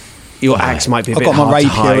swords. Your axe might be a I've bit got my hard to rapier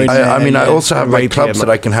hide. in there. I Yeah, also have my rapier, clubs that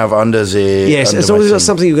I can have under the. Yes, under as long my as you've got thing.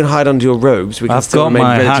 something you can hide under your robes, we can I've still got remain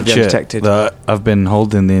my relatively hatchet undetected. that I've been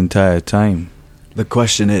holding the entire time. The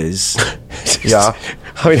question is, Yeah.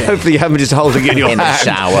 I mean, hopefully you haven't just holding it in your in the hand.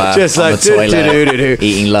 shower, just on like the toilet,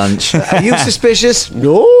 eating lunch. Are you suspicious?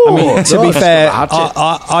 No. I mean, to be I've fair, got a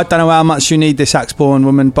hatchet. I don't know how much you need this Axborn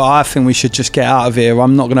woman, but I think we should just get out of here.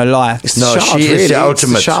 I'm not going to lie. It's the No, shard, she is really. the It's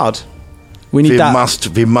ultimate. shard. We need that.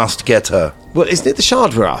 We must get her. Well, isn't it the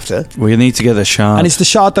shard we're after? We need to get a shard. And is the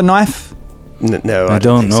shard the knife? No, I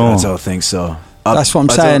don't I know. don't think so. That's what I'm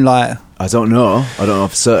I saying. don't- Like, I don't know. I don't know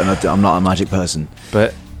for certain. I'm not a magic person.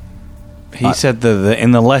 But he said that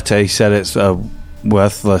in the letter he said it's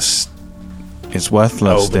worthless. It's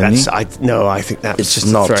worthless, but didn't he? I think that was It's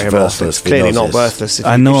just not to throw him off. worthless, It's we clearly know not this. worthless. If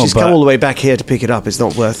I you- know, if she's but- come all the way back here to pick it up. It's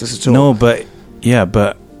not worthless at all. No, but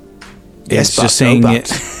Yes, it's but, just no, saying but.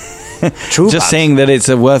 it. True, Just but. saying that it's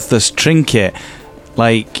a worthless trinket.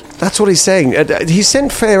 Like, That's what he's saying. He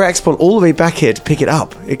sent Freyr Axborn all the way back here to pick it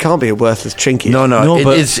up. It can't be a worthless trinket. No, No, it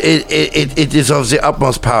but- is of the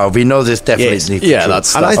utmost power. We know this definitely. Yes. to be Yeah, true.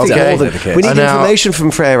 that's- And I think okay. more than we need And now- information from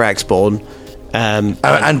Freyr Axborn.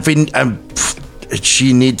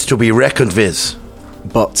 She needs to be reckoned with.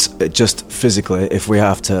 But just physically, if we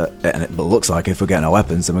have to, and it looks like if we're getting our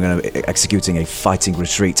weapons, then we're going to be executing a fighting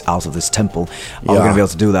retreat out of this temple. Are we going to be able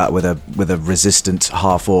to do that with a resistant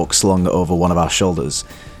half orc slung over one of our shoulders?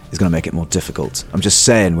 Is going to make it more difficult. I'm just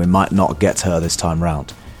saying we might not get her this time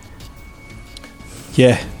round.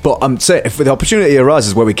 yeah, But I'm saying if the opportunity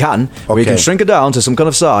arises where we can Okay. shrink her down to some kind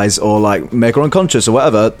of size, or like make her unconscious, or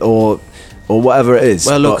whatever, or whatever it is.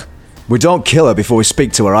 Well, look, We don't kill her before we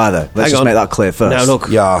speak to her either. Let's Hang just on. make that clear first. Now look,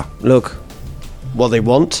 Yeah. look. What they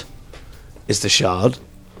want is the shard.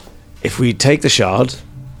 If we take the shard,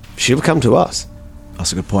 she'll come to us.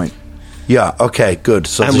 That's a good point. Yeah. Okay. Good.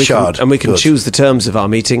 So And the we shard. can Good. choose the terms of our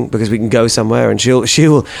meeting because we can go somewhere and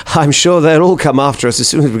she'll. I'm sure they'll all come after us as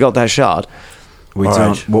soon as we got that shard. We All don't.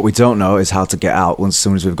 right. What we don't know is how to get out once, as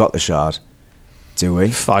soon as we've got the shard. Do we?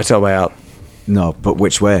 Fight our way out. No, but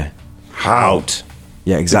which way? Out.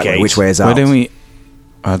 Yeah, exactly. gate. Which way is Why out? don't we?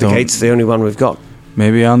 I The don't. gate's the only one we've got.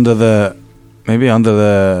 Maybe under the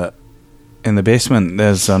in the basement.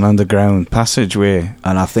 There's an underground passageway.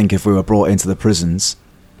 And I think if we were brought into the prisons,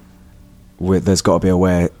 there's got to be a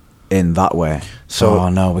way in that way. So- oh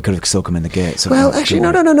no, we could have still come in the gate. So Well, actually, no.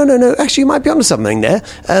 Actually, you might be onto something there,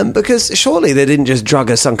 because surely they didn't just drug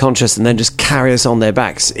us unconscious and then just carry us on their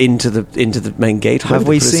backs into the main gate. Have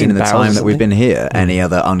we seen in the time that we've been here Hmm. any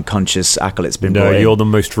other unconscious acolytes been No, brought in? you're the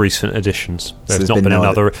most recent additions. There's there's not been been no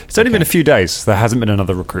another. other- It's only been a few days. There hasn't been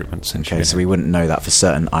another recruitment since. Okay, you've so been we wouldn't know that for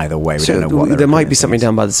certain either way. We don't know what there might be recruiting something is.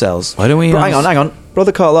 down by the cells. Why don't we? Hang on.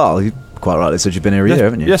 Brother Carlisle, you quite rightly said you've been here a here. year,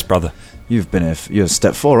 haven't you? Yes, brother. You've been here, you're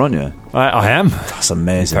step 4, aren't you? I am. That's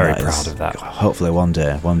amazing. Very that is. proud of that. Hopefully one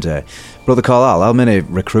day. Brother Carlisle, how many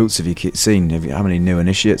recruits have you seen? How many new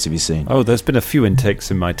initiates have you seen? Oh, there's been a few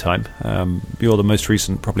intakes in my time. You're the most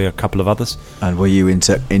recent, probably a couple of others. And were you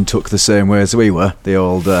intook the same way as we were? The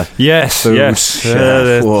old Yes, food, yes.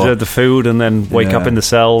 whoa. The food, and then wake up Yeah. in the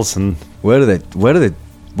cells, and Where do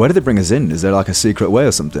they bring us in? Is there like a secret way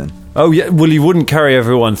or something? oh yeah. Well, you wouldn't carry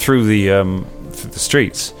everyone through the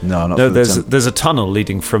streets. No, not through the temp- there's a tunnel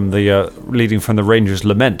leading from the Ranger's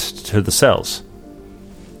Lament to the cells.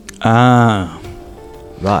 Ah,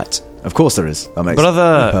 Right. Of course there is. That makes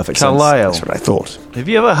brother perfect sense. Carlisle. That's what I thought. Have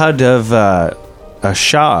you ever heard of a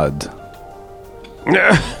shard?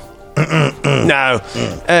 No.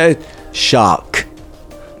 Shark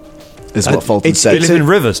is what Fulton it's- said. They live in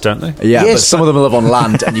rivers, don't they? Yeah, Yes, but some of them live on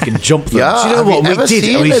land and you can jump them. Yeah. Do you know Have what? you We ever did.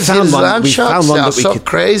 seen We these found one. land We sharks? found one They are that we so could.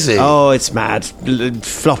 crazy. Oh, it's mad.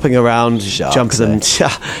 Flopping around, Sharks, jumping.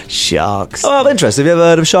 Sharks. Oh, of interest. Have you ever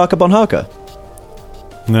heard of Shark upon Harker?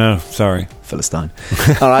 No, sorry. Philistine.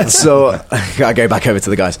 All right, so I go back over to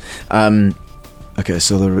the guys. Okay,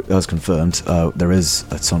 so as confirmed, there is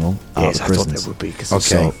a tunnel out Yes, of I the thought prisons. there would be. Because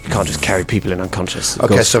Okay. you can't just carry people in unconscious.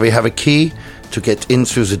 Okay, so we have a key to get in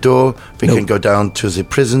through the door. We can go down to the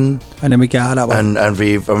prison, And then we get out that way. and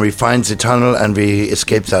we find the tunnel, and we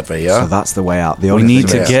escape that way. Yeah. So that's the way out. The We only need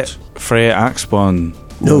thing to is- get Freya Axbon.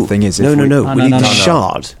 The thing is, if no. we- We no, need no, the no.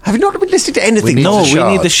 shard. Have you not been listening to anything? need No, the we need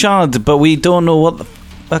shard. the shard, but we don't know what the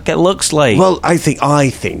fuck it looks like. Well, I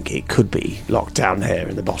think it could be locked down here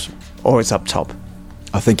in the bottom, or it's up top.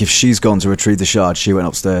 I think if she's gone to retrieve the shard, she went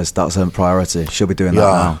upstairs. That's her priority. She'll be doing that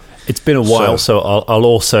Yeah. now. It's been a while, so I'll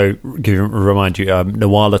also remind you.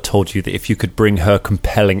 Nawala told you that if you could bring her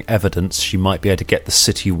compelling evidence, she might be able to get the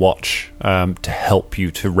City Watch to help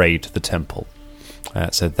you to raid the temple.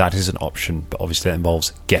 So that is an option, but obviously that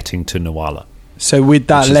involves getting to Nawala. So with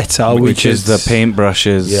that letter, which is the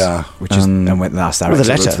paintbrushes. Yeah. Which is and when that's the directed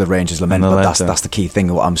letter. to the Rangers Lament. And the But letter. that's the key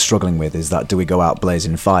thing. What I'm struggling with is that do we go out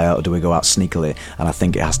blazing fire or do we go out sneakily? And I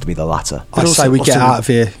think it has to be the latter. I say we get out of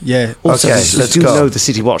here. Yeah. Also, Okay, you let's do go. know the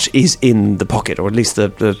City Watch is in the pocket, or at least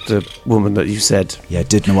the woman that you said Yeah,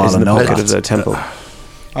 did is in Nawala the know pocket that? of the temple.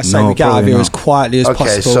 I say No, we get out of probably here not. as quietly as Okay,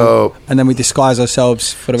 possible, so- and then we disguise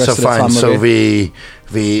ourselves for the rest So of the fine. time. So we're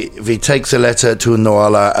here. we take the letter to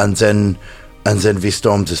Noala, and then we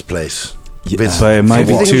storm this place. Yeah. With- But it might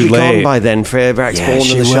be Everything too will be gone late. by then. Freya Vaxborn Yeah, and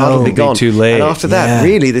she the shard will will be be gone. too late. And after that, Yeah.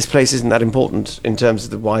 really, this place isn't that important in terms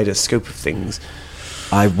of the wider scope of things.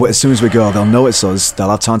 As soon as we go, they'll know it's us. They'll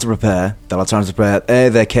have time to prepare. They'll have time to prepare A,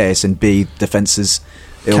 their case, and B, defences.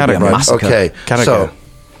 It'll be a Category. massacre. Okay, Carragher. so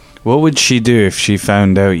What would she do if she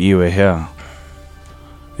found out you were here?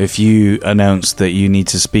 If you announced that you need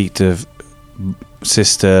to speak to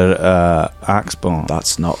Sister Axbon?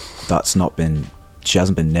 That's not been. She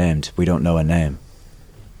hasn't been named. We don't know her name.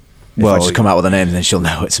 If Well, I just come out with a name, then she'll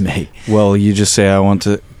know it's me. Well, you just say I want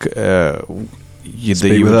to.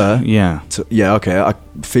 Speak with her? Yeah. So, yeah, okay. I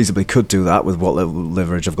feasibly could do that with what little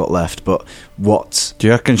leverage I've got left, but what Do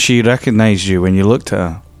you reckon she recognised you when you looked at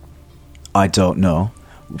her? I don't know.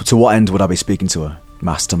 To what end would I be speaking to her?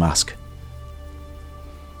 Mask to mask.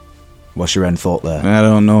 What's your end thought there? I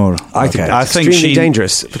don't know. I think Okay. that's I think extremely she-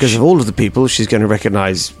 dangerous because of all of the people, she's going to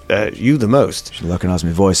recognise you the most. She recognised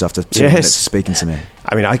my voice after 2 Yes. minutes of speaking to me.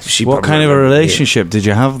 I mean, she. What probably kind of a remembered me. relationship did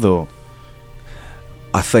you have, though?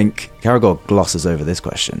 I think Caragor glosses over this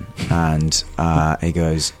question, and he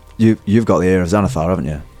goes, "You've got the ear of Xanathar, haven't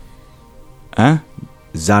you?" Huh?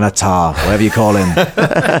 Xanatar, whatever you call him.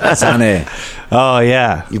 Xani. Oh,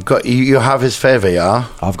 yeah. You have his favour, yeah?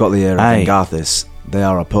 I've got the ear of Aye. Garthis. They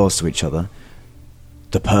are opposed to each other.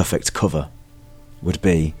 The perfect cover would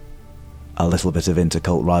be a little bit of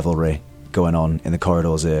intercult rivalry going on in the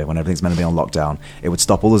corridors here when everything's meant to be on lockdown. It would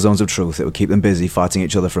stop all the zones of truth. It would keep them busy fighting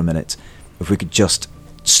each other for a minute. If we could just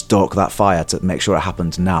stoke that fire to make sure it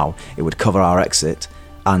happened now, it would cover our exit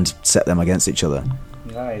and set them against each other.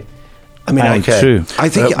 I mean, Okay. True. I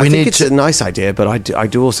think we need it's to- a nice idea, but I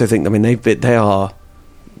do also think. I mean, they're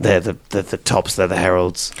the tops. They're the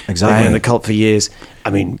heralds. Exactly. They've been in the cult for years. I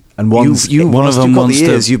mean, And one's- one one of of them you've got wants the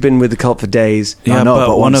to- ears. You've been with the cult for days. Yeah, I know, but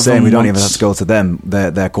but one one of saying them we don't even wants- have to go to them.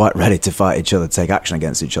 They're quite ready to fight each other, take action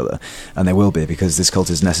against each other, and they will be because this cult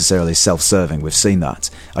is necessarily self-serving. We've seen that.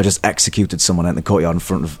 I just executed someone in the courtyard in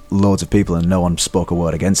front of loads of people, and no one spoke a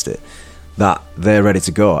word against it. That they're ready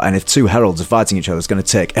to go, and if two heralds are fighting each other, it's going to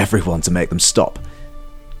take everyone to make them stop.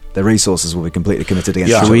 Their resources will be completely committed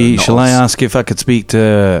against each other. not Shall I us. ask if I could speak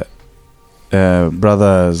to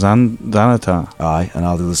Brother Xanatar? Aye, and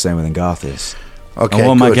I'll do the same with Ngarthis. Okay, And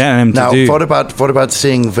what am I good. getting him to now, do? what about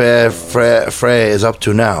seeing where Frey is up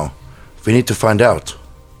to now? We need to find out.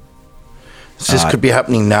 This Alright. could be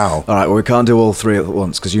happening now. All right, well, we can't do all three at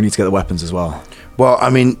once because you need to get the weapons as well. Well, I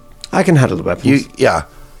mean, I can handle the weapons.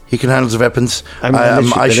 he can handle the weapons.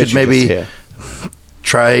 I should maybe Here.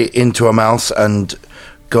 try into a mouse and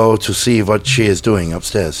go to see what she is doing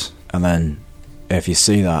upstairs. And then, if you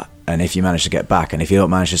see that, and if you manage to get back, and if you don't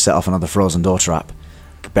manage to set off another frozen door trap,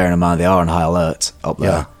 bearing in mind they are on high alert up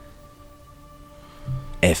there.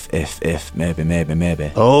 If, maybe.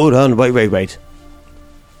 Hold on. Wait. Wait.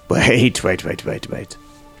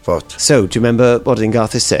 What? So, do you remember what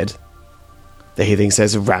Ingarthis said? That he thinks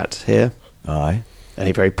there's a rat here, Aye, and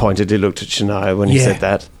he very pointedly looked at Shania when he Yeah. said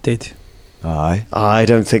that. Did. aye. I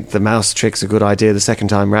don't think the mouse trick's a good idea the second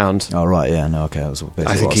time round. Oh, right, yeah, no, okay. That was basically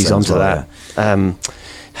I think what he's said onto as well,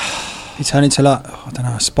 that. He turned into like, I don't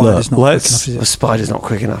know, a spider's Look, not quick let's- enough, is The it? spider's not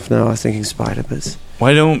quick enough. No, I was thinking spider, but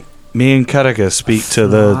Why don't me and Karaka speak to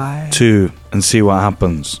the two and see what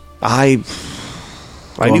happens? you on,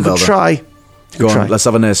 can Velda. try. You Go can on, try. let's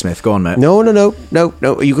have a Naismith. Go on, mate.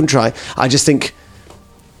 No, you can try. I just think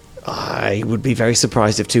I would be very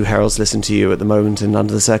surprised if two heralds listened to you at the moment and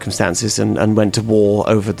under the circumstances and went to war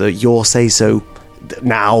over your say-so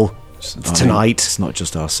now, I mean, tonight. it's not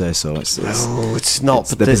just our say-so. It's No, it's not.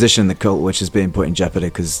 it's but the position in the cult which is being put in jeopardy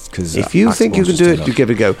because if you think you can do it, you give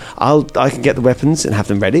it a go. I can get the weapons and have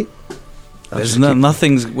them ready. There's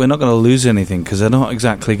nothing's. We're not going to lose anything because they're not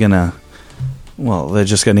exactly going to. Well, they're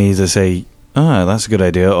just going to either say, that's a good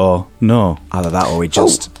idea," or "No." Either that or we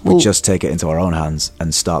just take it into our own hands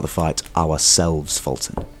and start the fight ourselves,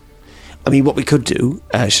 Fulton. I mean, what we could do,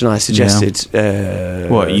 Shania suggested.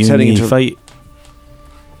 What you turning need into fight?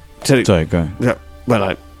 turning- Sorry, go on. Yeah,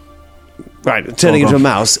 well, turning into a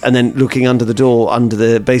mouse and then looking under the door, under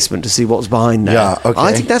the basement to see what's behind there. Yeah, okay.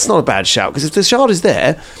 I think that's not a bad shout because if the shard is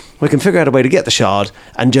there, we can figure out a way to get the shard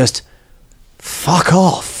and just fuck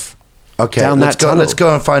off. Okay, Down let's that go. tunnel. Let's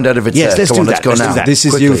go and find out if it's Yes, there. let's Come do on, that, let's go let's do now. that. This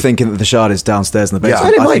is Quickly. you thinking that the shard is downstairs in the basement.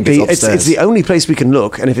 And it I might think be. It's, It's upstairs. the only place we can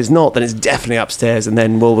look, and if it's not, then it's definitely upstairs. And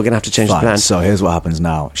then, we're going to have to change the Fine. plan. So here's what happens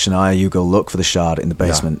now. Shania, you go look for the shard in the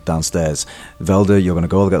basement downstairs. Velda, you're going to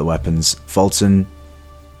go get the weapons. Fulton,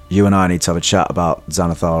 you and I need to have a chat about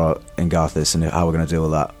Xanathar and Garthis and how we're going to deal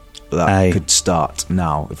with that. That Aye. could start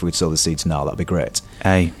now. If we'd sow the seeds now, that'd be great.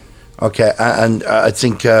 Hey, Okay, and I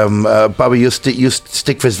think Bobby, you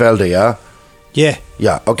stick with Velda, yeah? Yeah.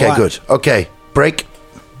 Yeah. Okay, Right. good. Okay, break.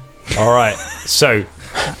 All right. So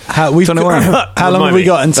How long have Remind we me.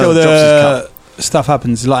 got until Drops his the stuff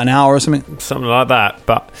happens? Like an hour or something? something like that.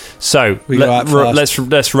 But so We go out fast.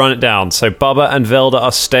 let's run it down. So Bubba and Velda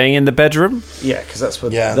are staying in the bedroom. Yeah, because that's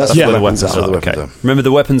what. Yeah, that's that's where where the the weapons weapons are. are. The weapons Okay. are. Remember,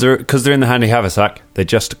 the weapons are because they're in the handy haversack. They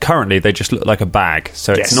just look like a bag,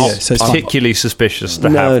 so Yes. it's not Yeah, so it's fine. particularly suspicious to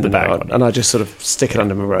No, have the no, bag. no. on. And I just sort of stick it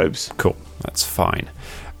under my robes. Cool, that's fine.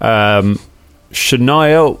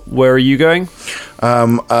 Shania, where are you going?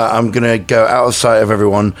 I'm going to go out of sight of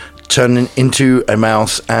everyone, turn into a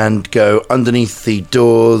mouse, and go underneath the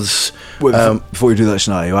doors. Before you do that,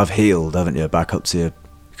 Shania, you have healed, haven't you? Back up to you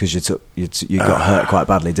because you got hurt quite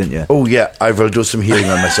badly, didn't you? Oh, yeah, I will do some healing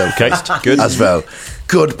on myself Okay, first good. as well.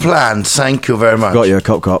 Good plan. Thank you very much. Got you,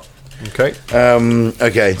 cop. Okay.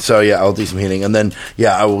 Okay, so yeah, I'll do some healing, and then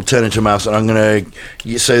I will turn into a mouse, and I'm gonna.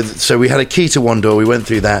 So we had a key to one door. We went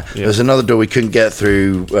through that. There's another door we couldn't get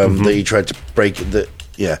through that you tried to break.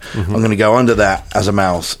 I'm gonna go under that as a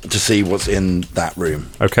mouse to see what's in that room.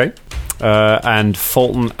 Okay. And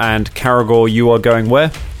Fulton and Caragor, you are going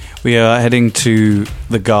where? We are heading to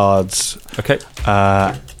the guards Okay.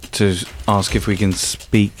 to ask if we can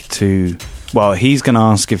speak to. Well, he's going to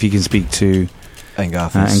ask if he can speak to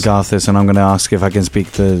Engarthus, and I'm going to ask if I can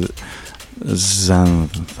speak to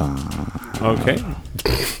Xanathar. Okay.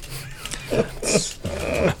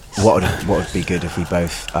 What would be good if we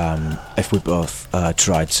both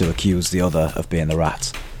tried to accuse the other of being the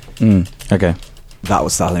rat? Okay.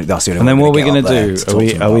 That's the only. And then what are we going to do?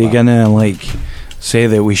 Are we going to like say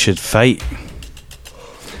that we should fight?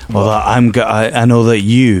 Or that I know that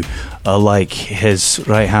you are like his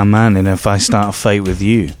right hand man, and if I start a fight with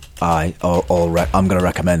you, I'm going to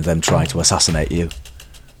recommend them trying to assassinate you.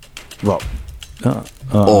 what? Or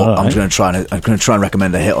I'm going to try and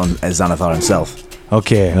recommend a hit on Xanathar himself.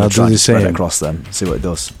 Okay, I'll do try the and spread it same. across them. See what it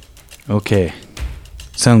does. Okay,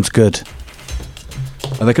 sounds good.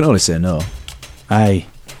 And they can only say no. Aye.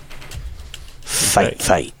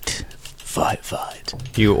 Fight.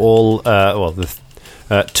 You all, the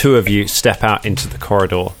two of you step out into the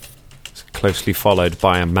corridor, closely followed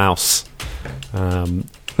by a mouse.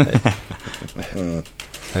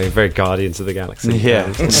 Very Guardians of the Galaxy. Yeah.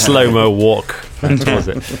 Slow-mo walk towards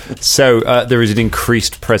it. So there is an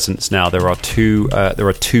increased presence now. There are two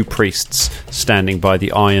priests standing by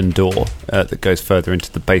the iron door that goes further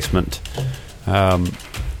into the basement,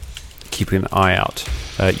 keeping an eye out.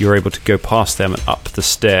 You're able to go past them and up the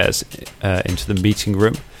stairs into the meeting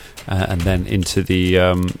room, and then into the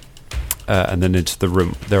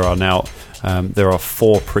room. There are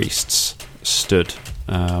 4 priests stood,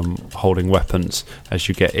 holding weapons as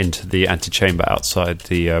you get into the antechamber outside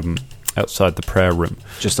the prayer room.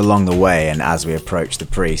 Just along the way, and as we approach the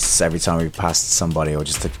priests, every time we passed somebody, or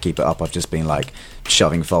just to keep it up, I've just been like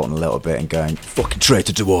shoving Fulton a little bit and going, "Fucking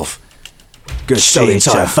traitor dwarf! Gonna sell the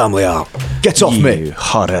entire family out. Get off me,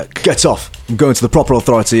 Harek! Get off! I'm going to the proper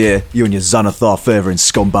authority here. You and your Xanathar favouring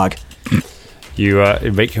scumbag." You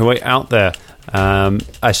make your way out there.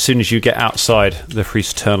 As soon as you get outside, the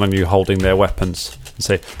priests turn on you, holding their weapons, and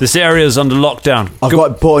say, "This area is under lockdown." I've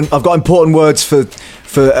got important words for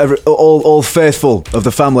all faithful of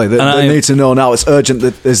the family that they need to know now. It's urgent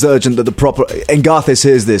that the proper Engarthus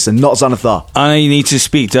hears this, and not Xanathar. I need to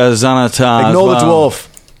speak to Xanathar. Ignore the dwarf.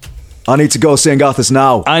 I need to go see Engarthus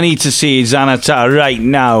now. I need to see Xanathar right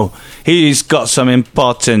now. He's got some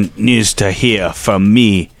important news to hear from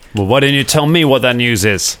me. Well, why didn't you tell me what that news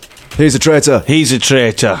is? He's a traitor. He's a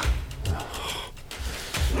traitor.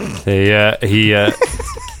 He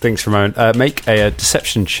thinks for a moment. Make a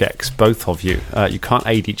deception checks, both of you. You can't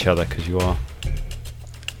aid each other because you are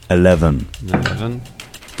 11.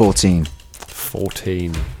 14.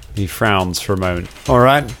 14. He frowns for a moment. All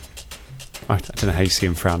right. I don't know how you see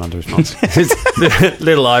him frown under his mask. His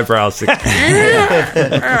little eyebrows. All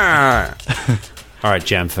right,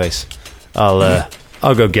 jam face. I'll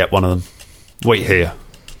go get one of them. Wait here.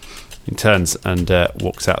 He turns and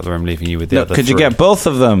walks out of the room, leaving you with the other Could you 3. get both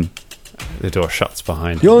of them? The door shuts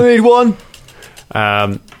behind You only need one.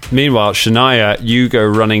 Meanwhile, Shania, you go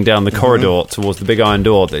running down the corridor towards the big iron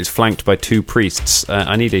door that is flanked by 2 priests.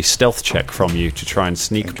 I need a stealth check from you to try and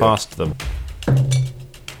sneak past them.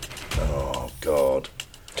 Oh, God.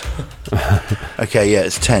 Okay, yeah,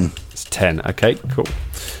 it's 10. It's 10. Okay, cool.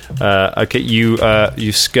 Okay, you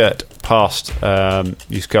skirt past.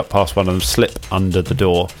 You skirt past one of them, slip under the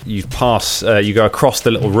door. You pass. You go across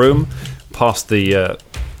the little room, past the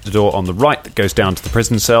door on the right that goes down to the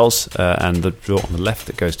prison cells, and the door on the left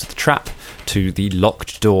that goes to the trap, to the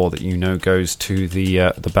locked door that you know goes to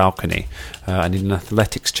the balcony. I need an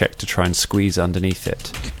athletics check to try and squeeze underneath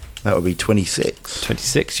it. That would be 26.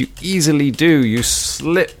 26. You easily do. You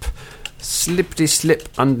slip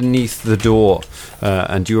underneath the door,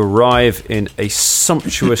 and you arrive in a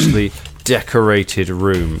sumptuously decorated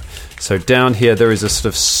room. So down here there is a sort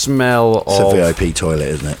of smell of... It's a VIP toilet,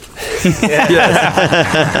 isn't it?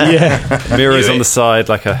 Yeah. Mirrors on the side,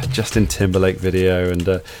 like a Justin Timberlake video, and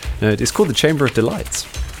it's called the Chamber of Delights,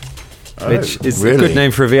 which is a good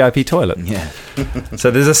name for a VIP toilet. Yeah.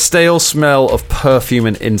 So there's a stale smell of perfume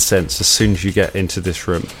and incense as soon as you get into this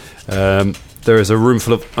room. There is a room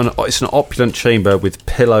full of... It's an opulent chamber with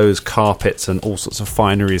pillows, carpets, and all sorts of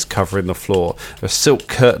fineries covering the floor. There are silk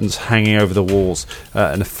curtains hanging over the walls,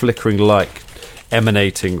 and a flickering light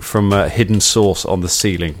emanating from a hidden source on the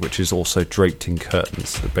ceiling, which is also draped in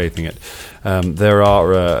curtains, bathing it.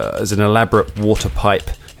 There's an elaborate water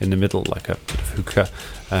pipe in the middle, like a sort of hookah,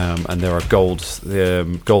 and there are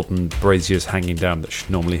golden braziers hanging down that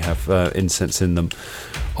should normally have incense in them.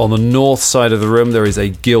 On the north side of the room, there is a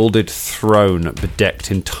gilded throne bedecked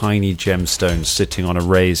in tiny gemstones sitting on a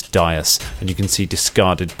raised dais, and you can see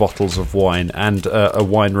discarded bottles of wine and a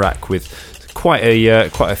wine rack with quite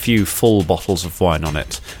a few full bottles of wine on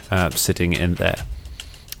it, sitting in there.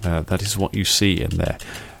 That is what you see in there.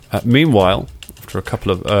 Meanwhile, after a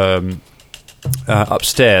couple of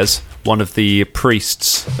upstairs, one of the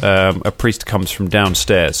priests, a priest comes from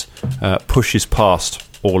downstairs, pushes past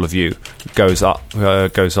all of you, goes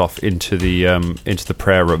off into the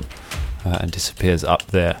prayer room, and disappears up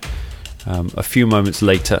there. A few moments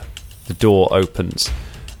later, the door opens,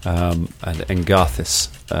 and Engarthus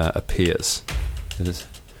appears. It is,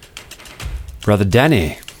 Brother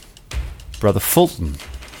Danny, Brother Fulton,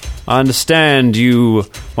 I understand you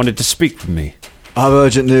wanted to speak with me. I have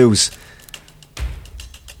urgent news.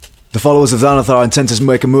 The followers of Xanathar intend to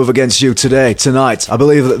make a move against you tonight. I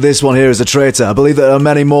believe that this one here is a traitor. I believe that there are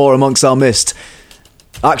many more amongst our midst.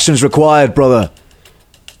 Actions required, brother.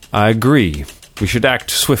 I agree. We should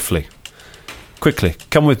act swiftly. Quickly,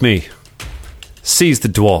 come with me. Seize the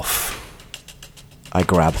dwarf. I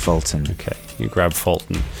grab Fulton. Okay, you grab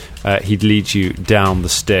Fulton. He'd lead you down the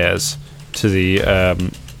stairs to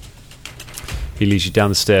the. He leads you down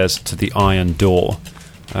the stairs to the iron door,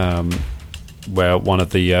 where one of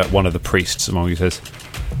the priests among you says,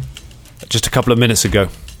 "Just a couple of minutes ago."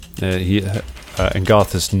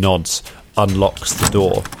 Engarthus nods, unlocks the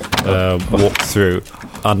door, walks through,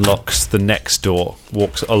 unlocks the next door,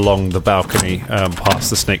 walks along the balcony, past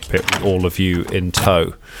the snake pit with all of you in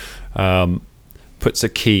tow, puts a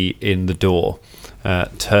key in the door,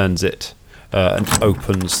 turns it, and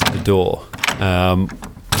opens the door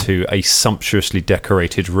to a sumptuously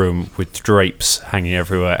decorated room with drapes hanging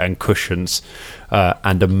everywhere and cushions,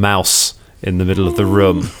 and a mouse in the middle of the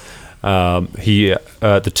room.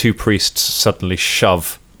 The two priests suddenly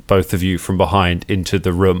shove both of you from behind into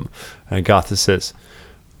the room, and Engarthus says,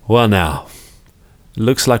 "Well now,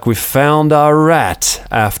 looks like we found our rat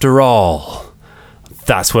after all.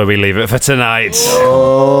 That's where we leave it for tonight."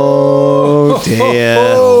 Oh dear.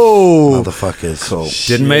 Motherfuckers. Cool.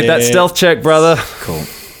 Didn't make that stealth check, brother. Cool.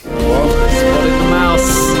 Spotted the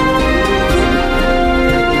mouse.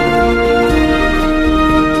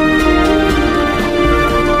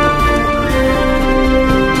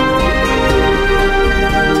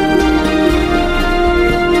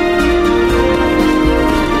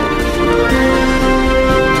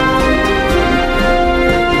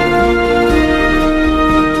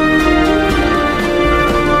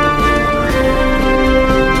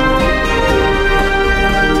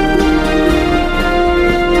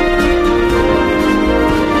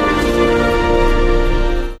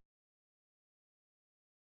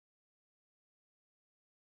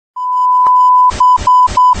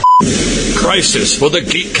 Crisis for the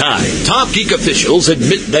geek kind. Top geek officials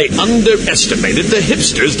admit they underestimated the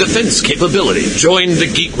hipsters' defense capability. Join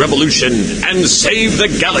the geek revolution and save the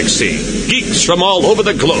galaxy. Geeks from all over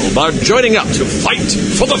the globe are joining up to fight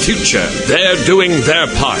for the future. They're doing their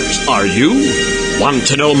part. Are you? Want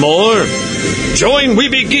to know more? Join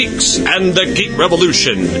Weeby Geeks and the Geek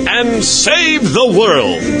Revolution and save the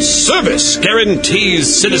world. Service guarantees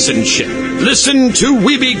citizenship. Listen to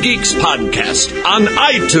Weeby Geeks podcast on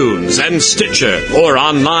iTunes and Stitcher or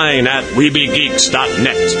online at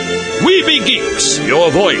WeebyGeeks.net. Weeby Geeks,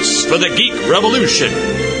 your voice for the Geek Revolution.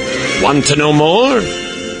 Want to know more?